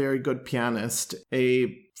really a very good pianist,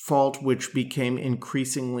 a fault which became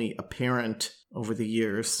increasingly apparent over the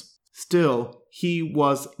years, still, he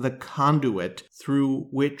was the conduit through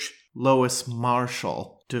which Lois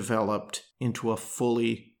Marshall developed into a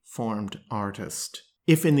fully formed artist.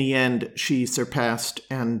 If in the end she surpassed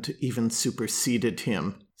and even superseded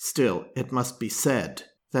him, still, it must be said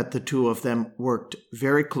that the two of them worked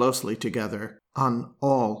very closely together on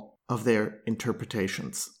all of their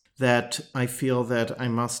interpretations. That I feel that I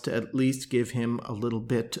must at least give him a little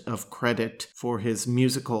bit of credit for his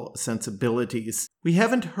musical sensibilities. We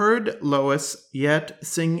haven't heard Lois yet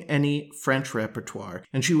sing any French repertoire,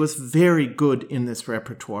 and she was very good in this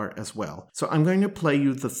repertoire as well. So I'm going to play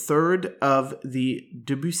you the third of the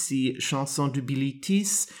Debussy Chanson du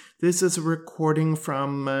Bilitis. This is a recording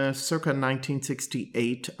from circa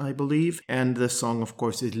 1968, I believe, and the song, of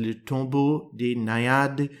course, is Le Tombeau des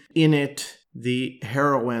Naïades. In it, The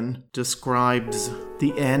heroine describes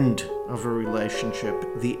the end of a relationship,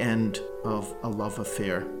 the end of a love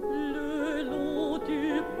affair. Le long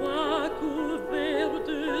du bois couvert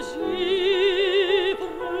de givre,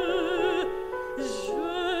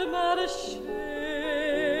 je marchais,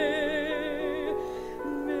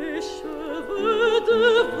 mes cheveux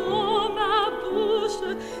devant ma bouche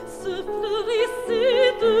se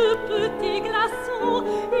fleurissaient de petits glaçons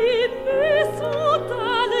et mes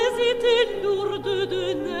sandales étaient lourdes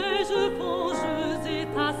de neige vengeuse et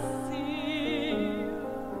tassée.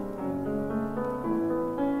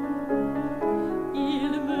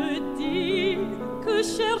 Il me dit, que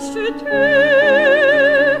cherches-tu?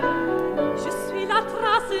 Je suis la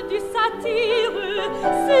trace du satyre,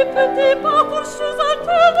 ces petits pas fourchus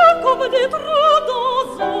alternent comme des trous dans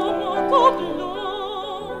un manteau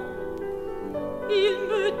blanc. Il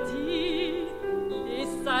me dit, les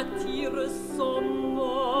satyres sont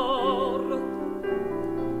morts.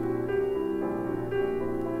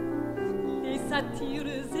 Les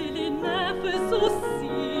satyres et les nymphes aussi.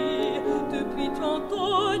 Depuis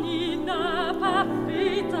tantôt, il n'a pas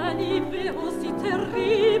fait un hiver aussi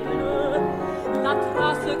terrible. La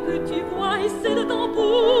trace que tu vois est celle d'un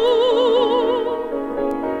bout.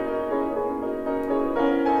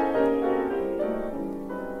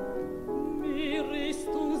 Mais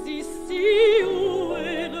restons ici où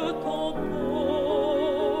est le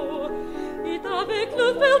tombeau. Et avec le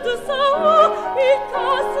verre de sa eau, il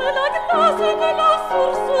casse la glace de la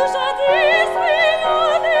source jadis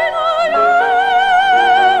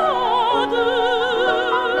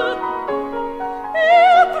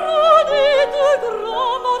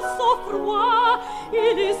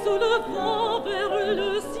il est sous le vent vers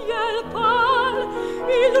le ciel pâle,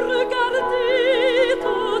 il regardait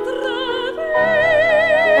au travers.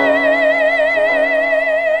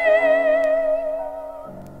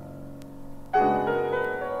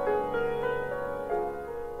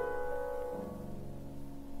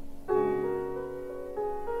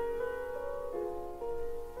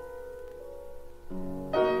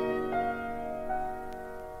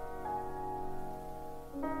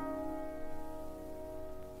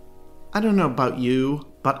 I don't know about you,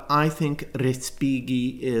 but I think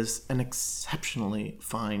Respighi is an exceptionally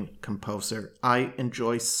fine composer. I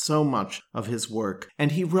enjoy so much of his work,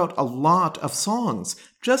 and he wrote a lot of songs.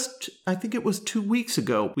 Just, I think it was 2 weeks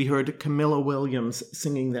ago, we heard Camilla Williams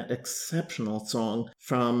singing that exceptional song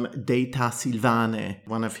from Deità Silvane,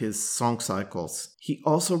 one of his song cycles. He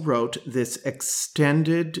also wrote this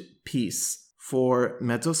extended piece for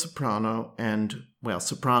mezzo-soprano and, well,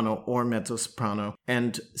 soprano or mezzo-soprano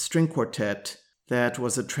and string quartet that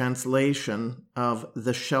was a translation of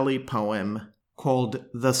the Shelley poem called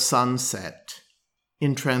The Sunset.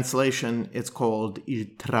 In translation, it's called Il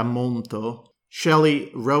Tramonto.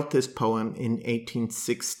 Shelley wrote this poem in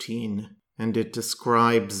 1816, and it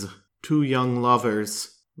describes two young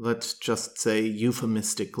lovers, let's just say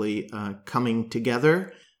euphemistically, coming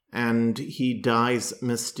together, and he dies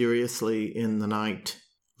mysteriously in the night,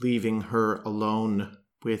 leaving her alone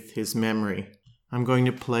with his memory. I'm going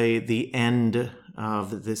to play the end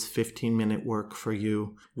of this 15-minute work for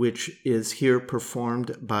you, which is here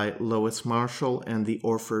performed by Lois Marshall and the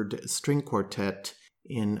Orford String Quartet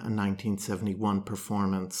in a 1971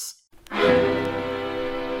 performance. E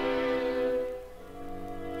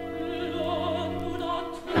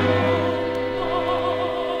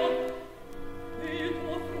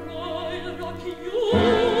quanto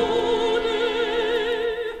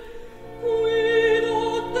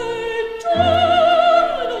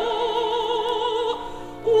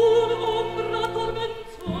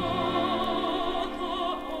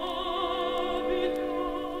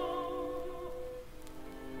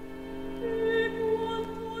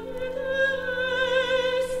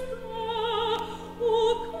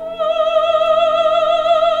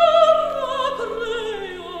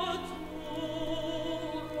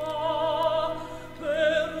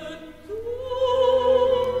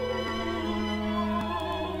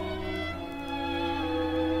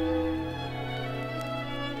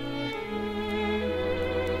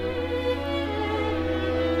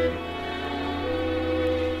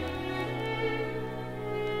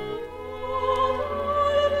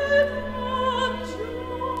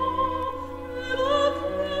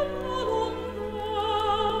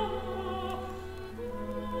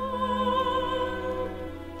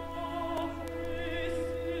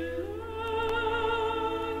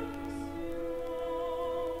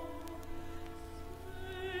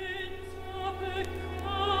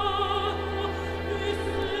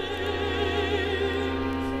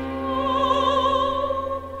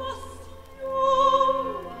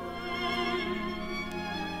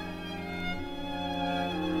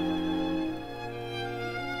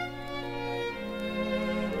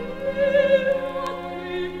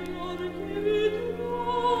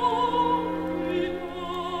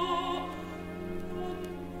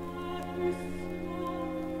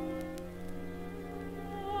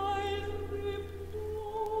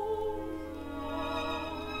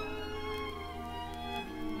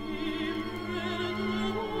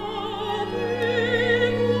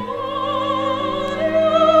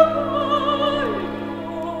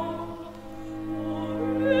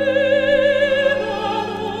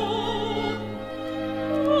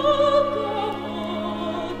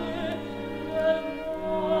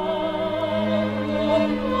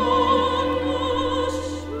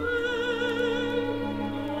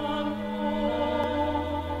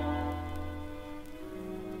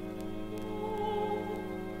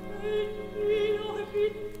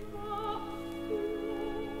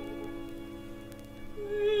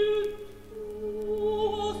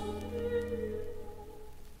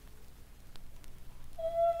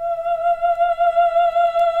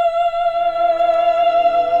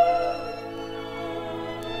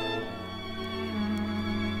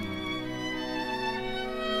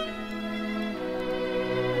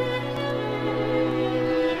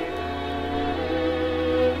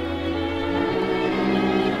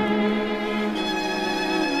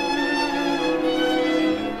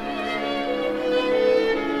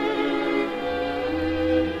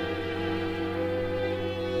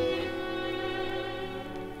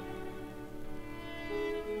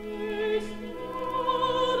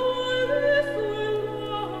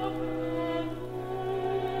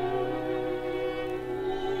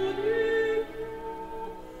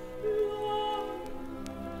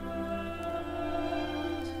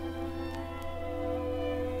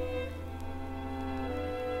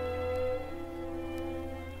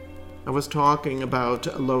was talking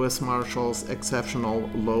about Lois Marshall's exceptional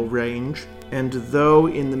low range, and though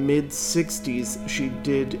in the mid-60s she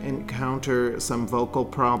did encounter some vocal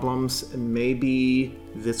problems, maybe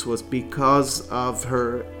this was because of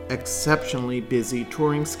her exceptionally busy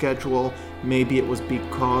touring schedule, maybe it was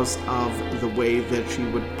because of the way that she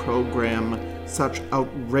would program such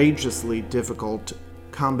outrageously difficult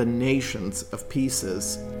combinations of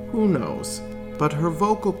pieces. Who knows? But her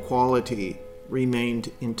vocal quality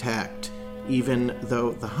remained intact, even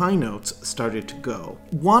though the high notes started to go.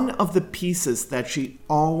 One of the pieces that she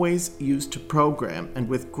always used to program, and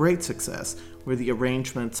with great success, were the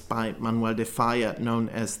arrangements by Manuel de Falla known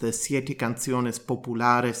as the Siete Canciones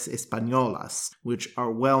Populares Españolas, which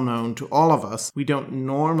are well known to all of us. We don't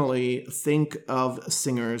normally think of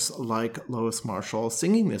singers like Lois Marshall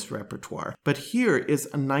singing this repertoire, but here is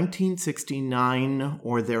a 1969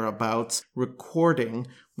 or thereabouts recording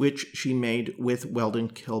which she made with Weldon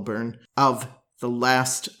Kilburn of the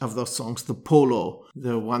last of those songs, the Polo,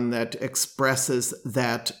 the one that expresses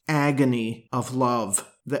that agony of love,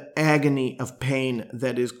 the agony of pain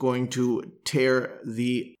that is going to tear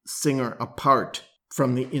the singer apart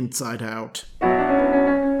from the inside out.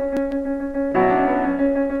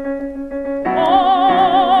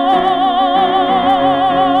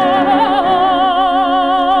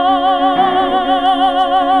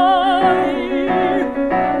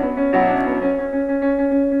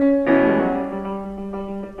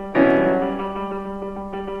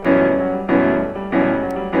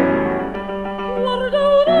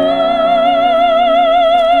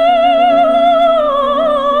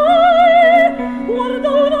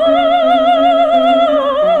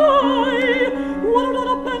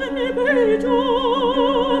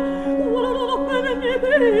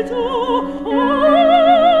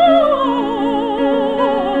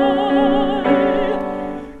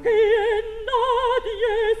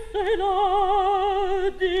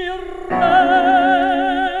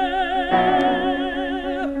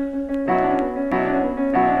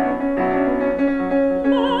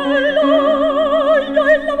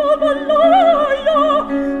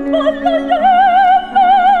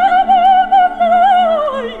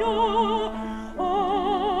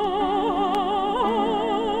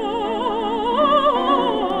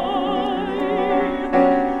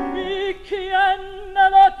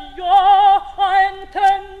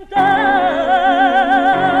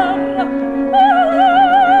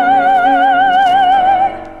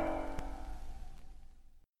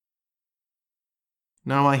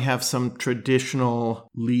 Now I have some traditional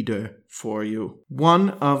lieder for you. One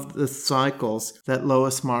of the cycles that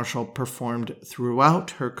Lois Marshall performed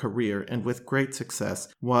throughout her career and with great success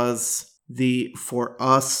was the, for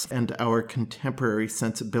us and our contemporary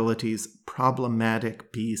sensibilities,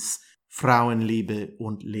 problematic piece Frauenliebe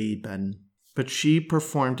und Leben. But she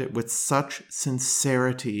performed it with such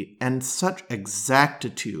sincerity and such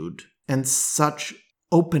exactitude and such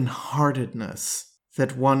open-heartedness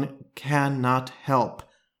that one cannot help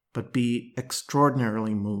but be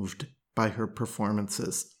extraordinarily moved by her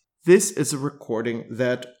performances. This is a recording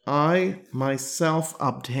that I myself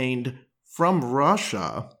obtained from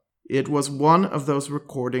Russia. It was one of those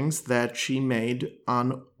recordings that she made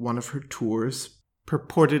on one of her tours.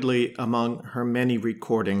 Purportedly, among her many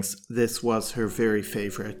recordings, this was her very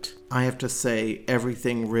favorite. I have to say,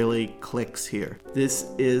 everything really clicks here. This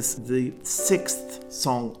is the 6th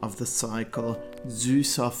song of the cycle,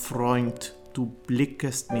 Süßer Freund, du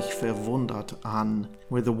blickest mich verwundert an,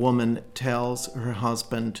 where the woman tells her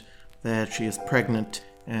husband that she is pregnant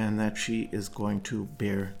and that she is going to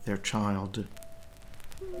bear their child.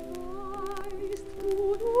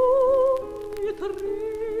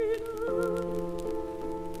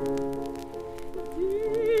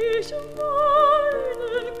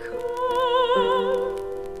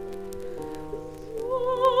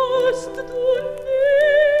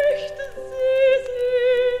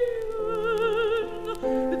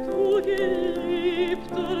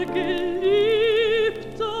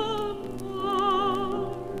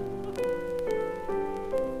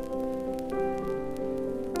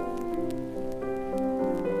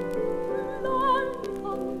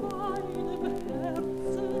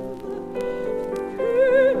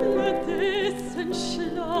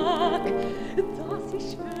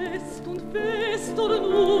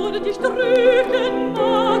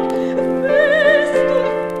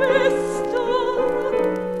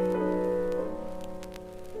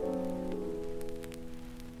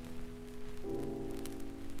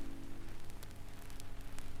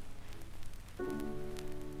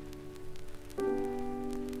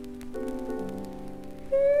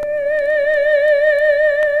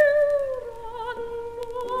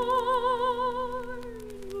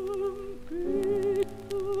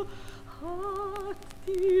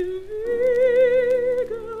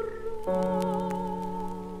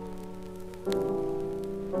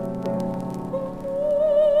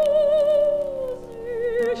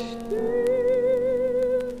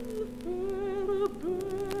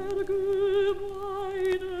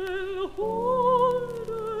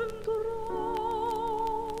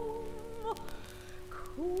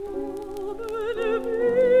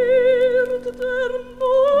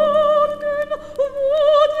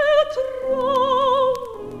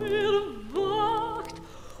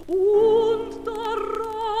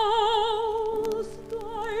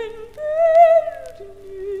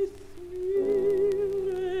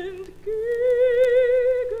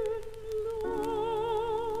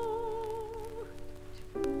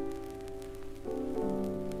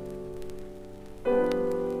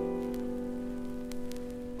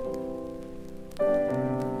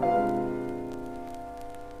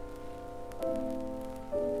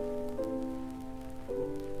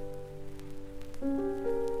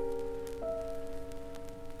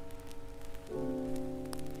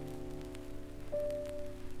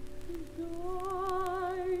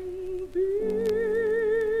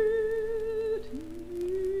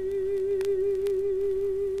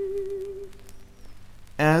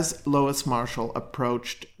 as Lois Marshall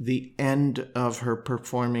approached the end of her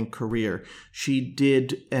performing career, she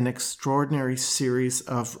did an extraordinary series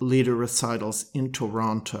of lieder recitals in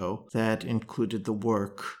Toronto that included the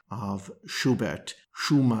work of Schubert,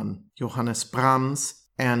 Schumann, Johannes Brahms,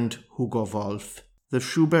 and Hugo Wolf. The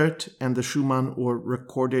Schubert and the Schumann were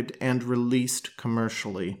recorded and released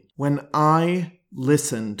commercially. When I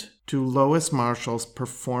listened to Lois Marshall's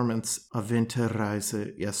performance of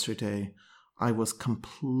Winterreise yesterday, I was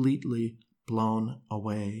completely blown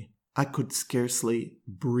away. I could scarcely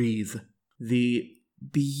breathe. The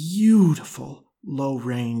beautiful low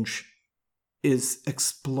range is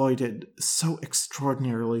exploited so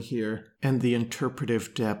extraordinarily here, and the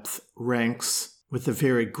interpretive depth ranks with the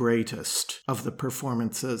very greatest of the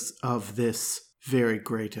performances of this very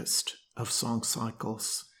greatest of song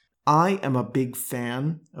cycles. I am a big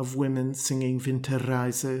fan of women singing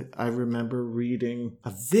Winterreise. I remember reading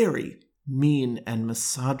a very mean and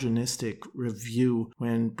misogynistic review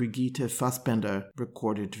when Brigitte Fassbender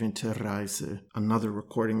recorded Winterreise, another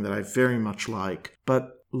recording that I very much like.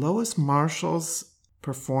 But Lois Marshall's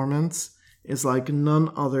performance is like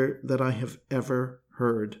none other that I have ever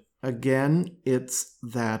heard. Again, it's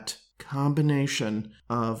that combination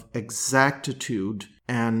of exactitude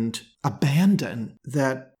and abandon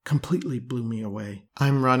that completely blew me away.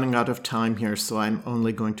 I'm running out of time here, so I'm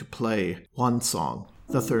only going to play one song,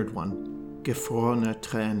 the third one, Gefrorene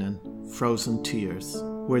Tränen, Frozen Tears,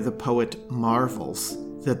 where the poet marvels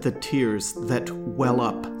that the tears that well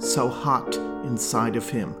up so hot inside of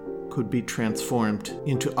him could be transformed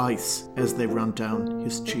into ice as they run down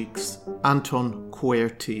his cheeks. Anton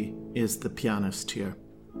Kuerti is the pianist here.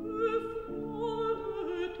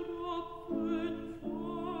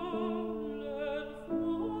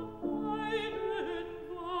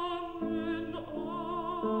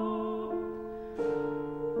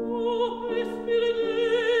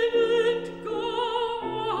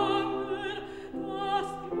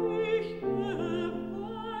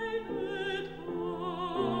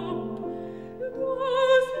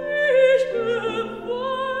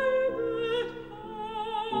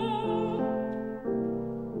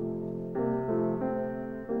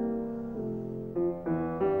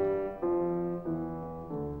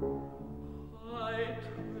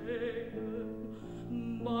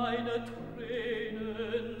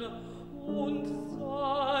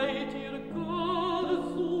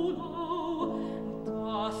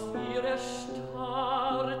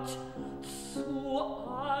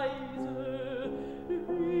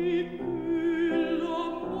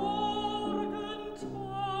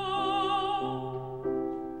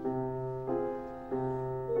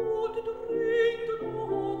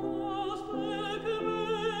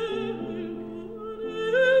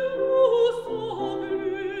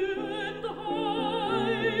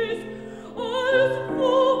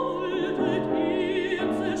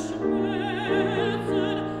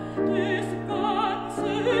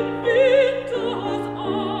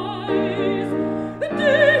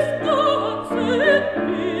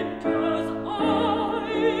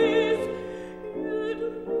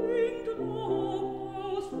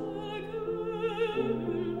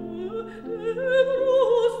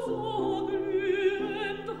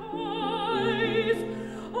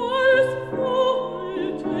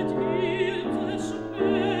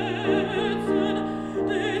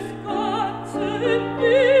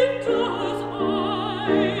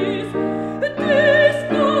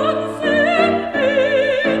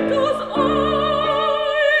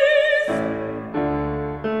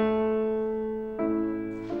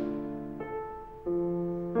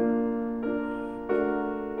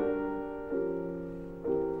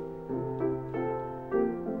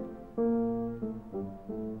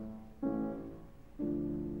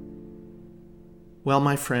 Well,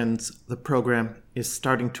 my friends, the program is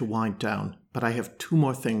starting to wind down, but I have two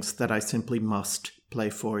more things that I simply must play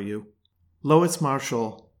for you. Lois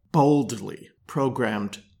Marshall boldly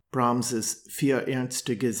programmed Brahms's Vier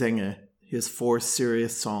ernste Gesänge, his 4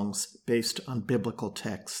 serious songs based on biblical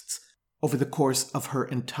texts, over the course of her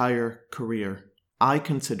entire career. I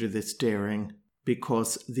consider this daring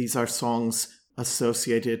because these are songs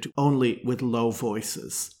associated only with low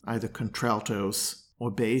voices, either contraltos or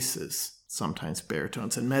basses, sometimes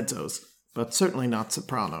baritones and mezzos, but certainly not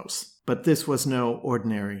sopranos. But this was no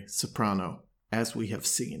ordinary soprano, as we have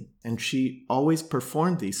seen, and she always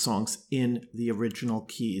performed these songs in the original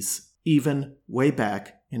keys, even way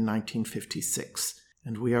back in 1956.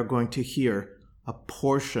 And we are going to hear a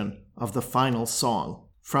portion of the final song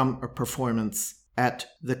from a performance at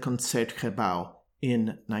the Concertgebouw in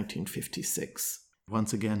 1956.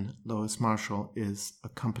 Once again, Lois Marshall is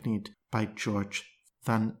accompanied by George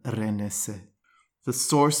van Renesse. The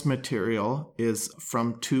source material is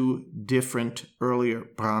from two different earlier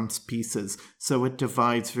Brahms pieces, so it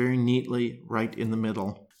divides very neatly right in the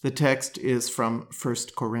middle. The text is from 1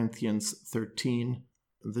 Corinthians 13,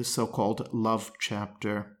 the so-called love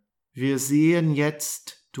chapter. Wir sehen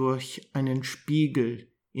jetzt durch einen Spiegel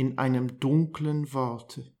in einem dunklen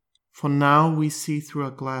Worte. For now we see through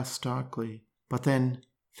a glass darkly, but then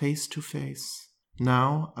face to face.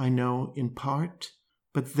 Now I know in part,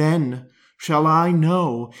 but then shall I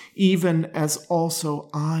know, even as also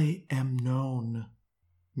I am known.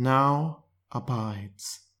 Now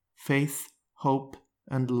abides faith, hope,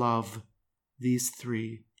 and love, these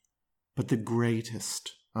three, but the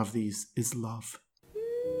greatest of these is love.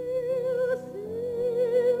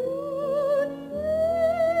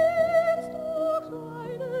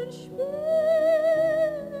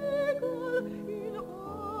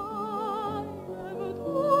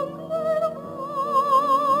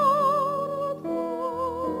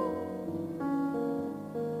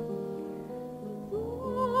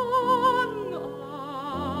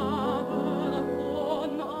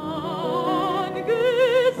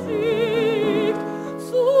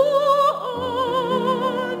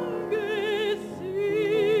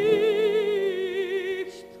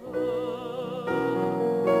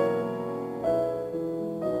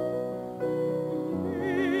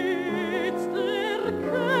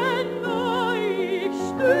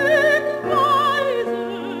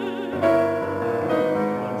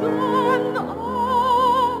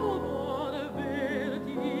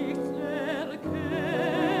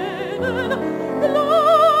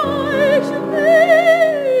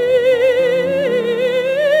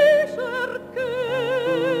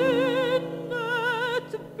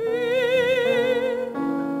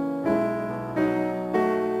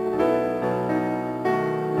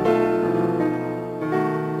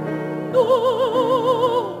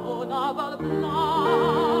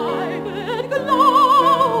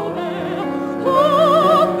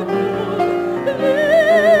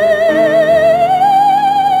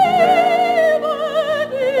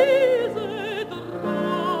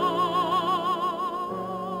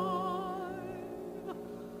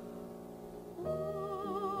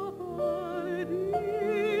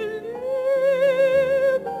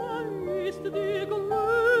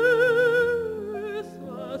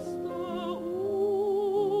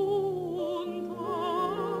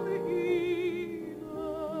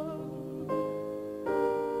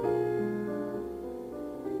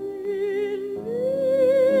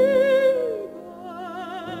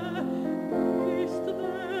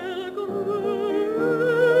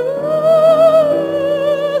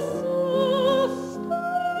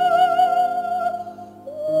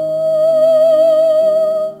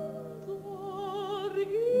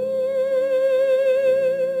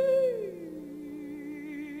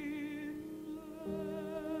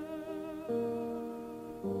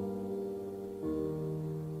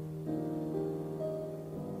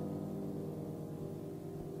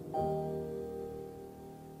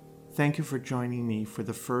 Thank you for joining me for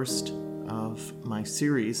the first of my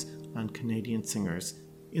series on Canadian singers.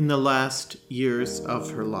 In the last years of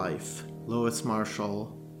her life, Lois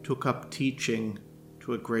Marshall took up teaching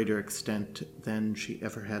to a greater extent than she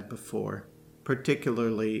ever had before,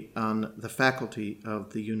 particularly on the faculty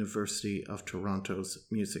of the University of Toronto's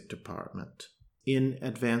music department. In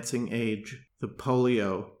advancing age, the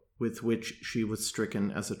polio with which she was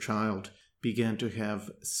stricken as a child began to have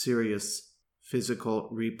serious physical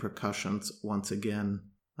repercussions once again.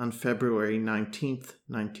 On February 19th,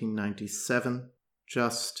 1997,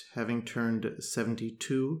 just having turned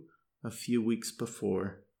 72 a few weeks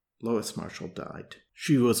before, Lois Marshall died.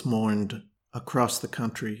 She was mourned across the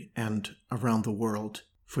country and around the world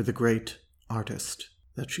for the great artist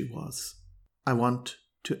that she was. I want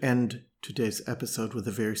to end today's episode with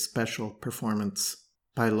a very special performance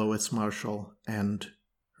by Lois Marshall and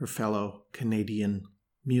her fellow Canadian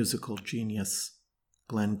musical genius,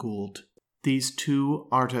 Glenn Gould. These two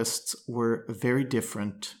artists were very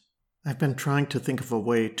different. I've been trying to think of a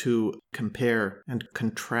way to compare and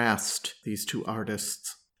contrast these two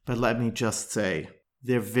artists, but let me just say,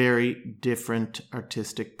 they're very different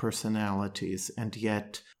artistic personalities, and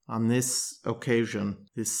yet on this occasion,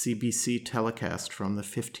 this CBC telecast from the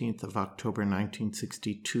 15th of October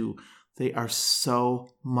 1962, they are so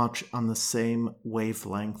much on the same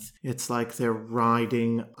wavelength. It's like they're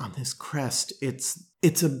riding on this crest.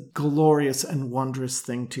 It's a glorious and wondrous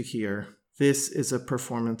thing to hear. This is a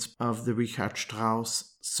performance of the Richard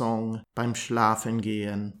Strauss song Beim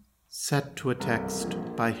Schlafengehen, set to a text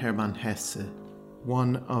by Hermann Hesse,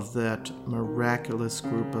 one of that miraculous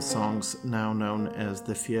group of songs now known as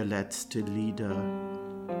the Vier letzte Lieder.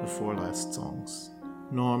 the four last songs.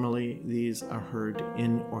 Normally, these are heard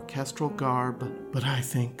in orchestral garb, but I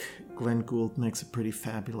think Glenn Gould makes a pretty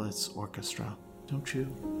fabulous orchestra, don't you?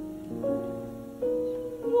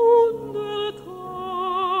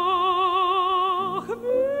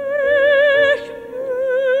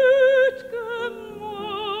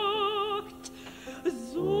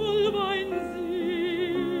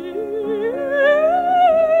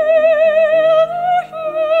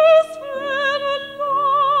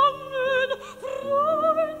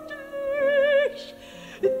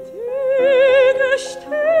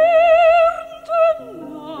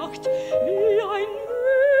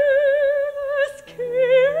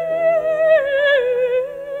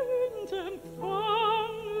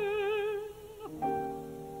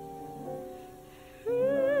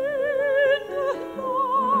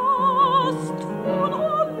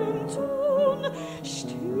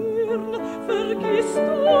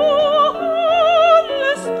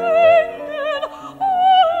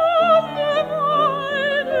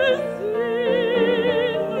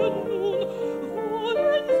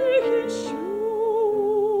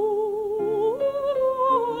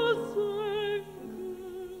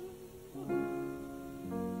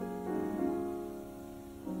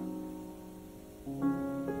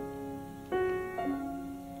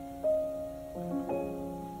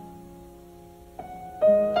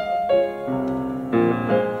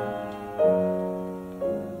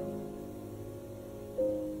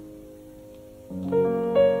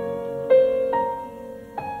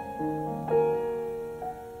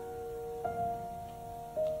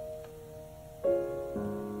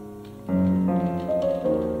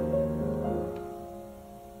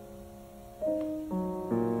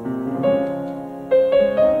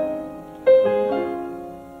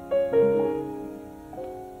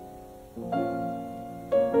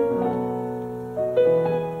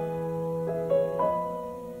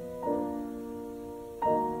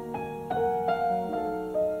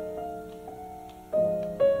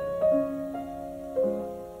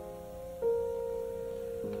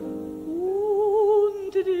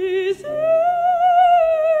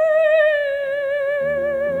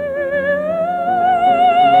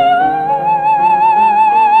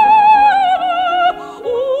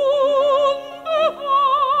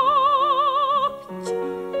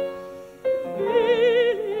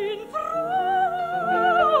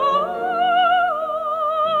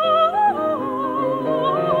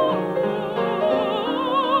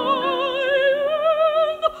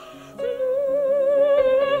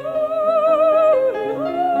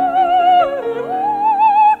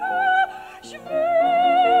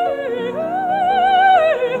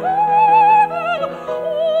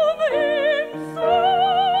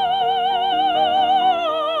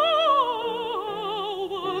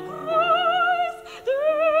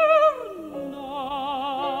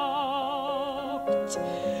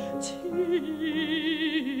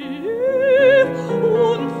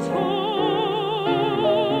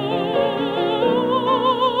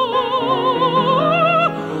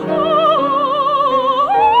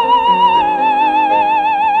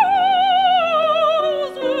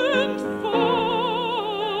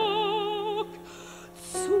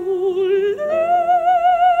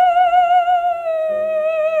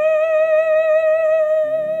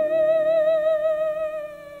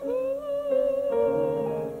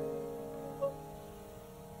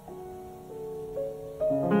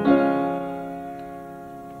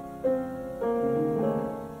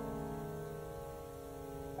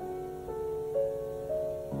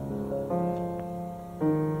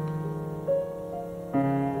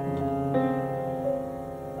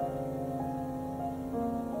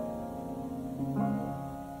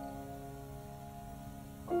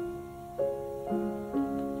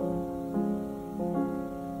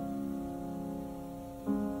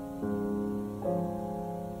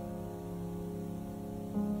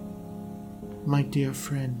 My dear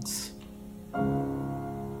friends,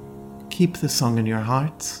 keep the song in your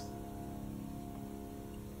hearts.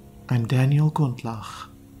 I'm Daniel Gundlach.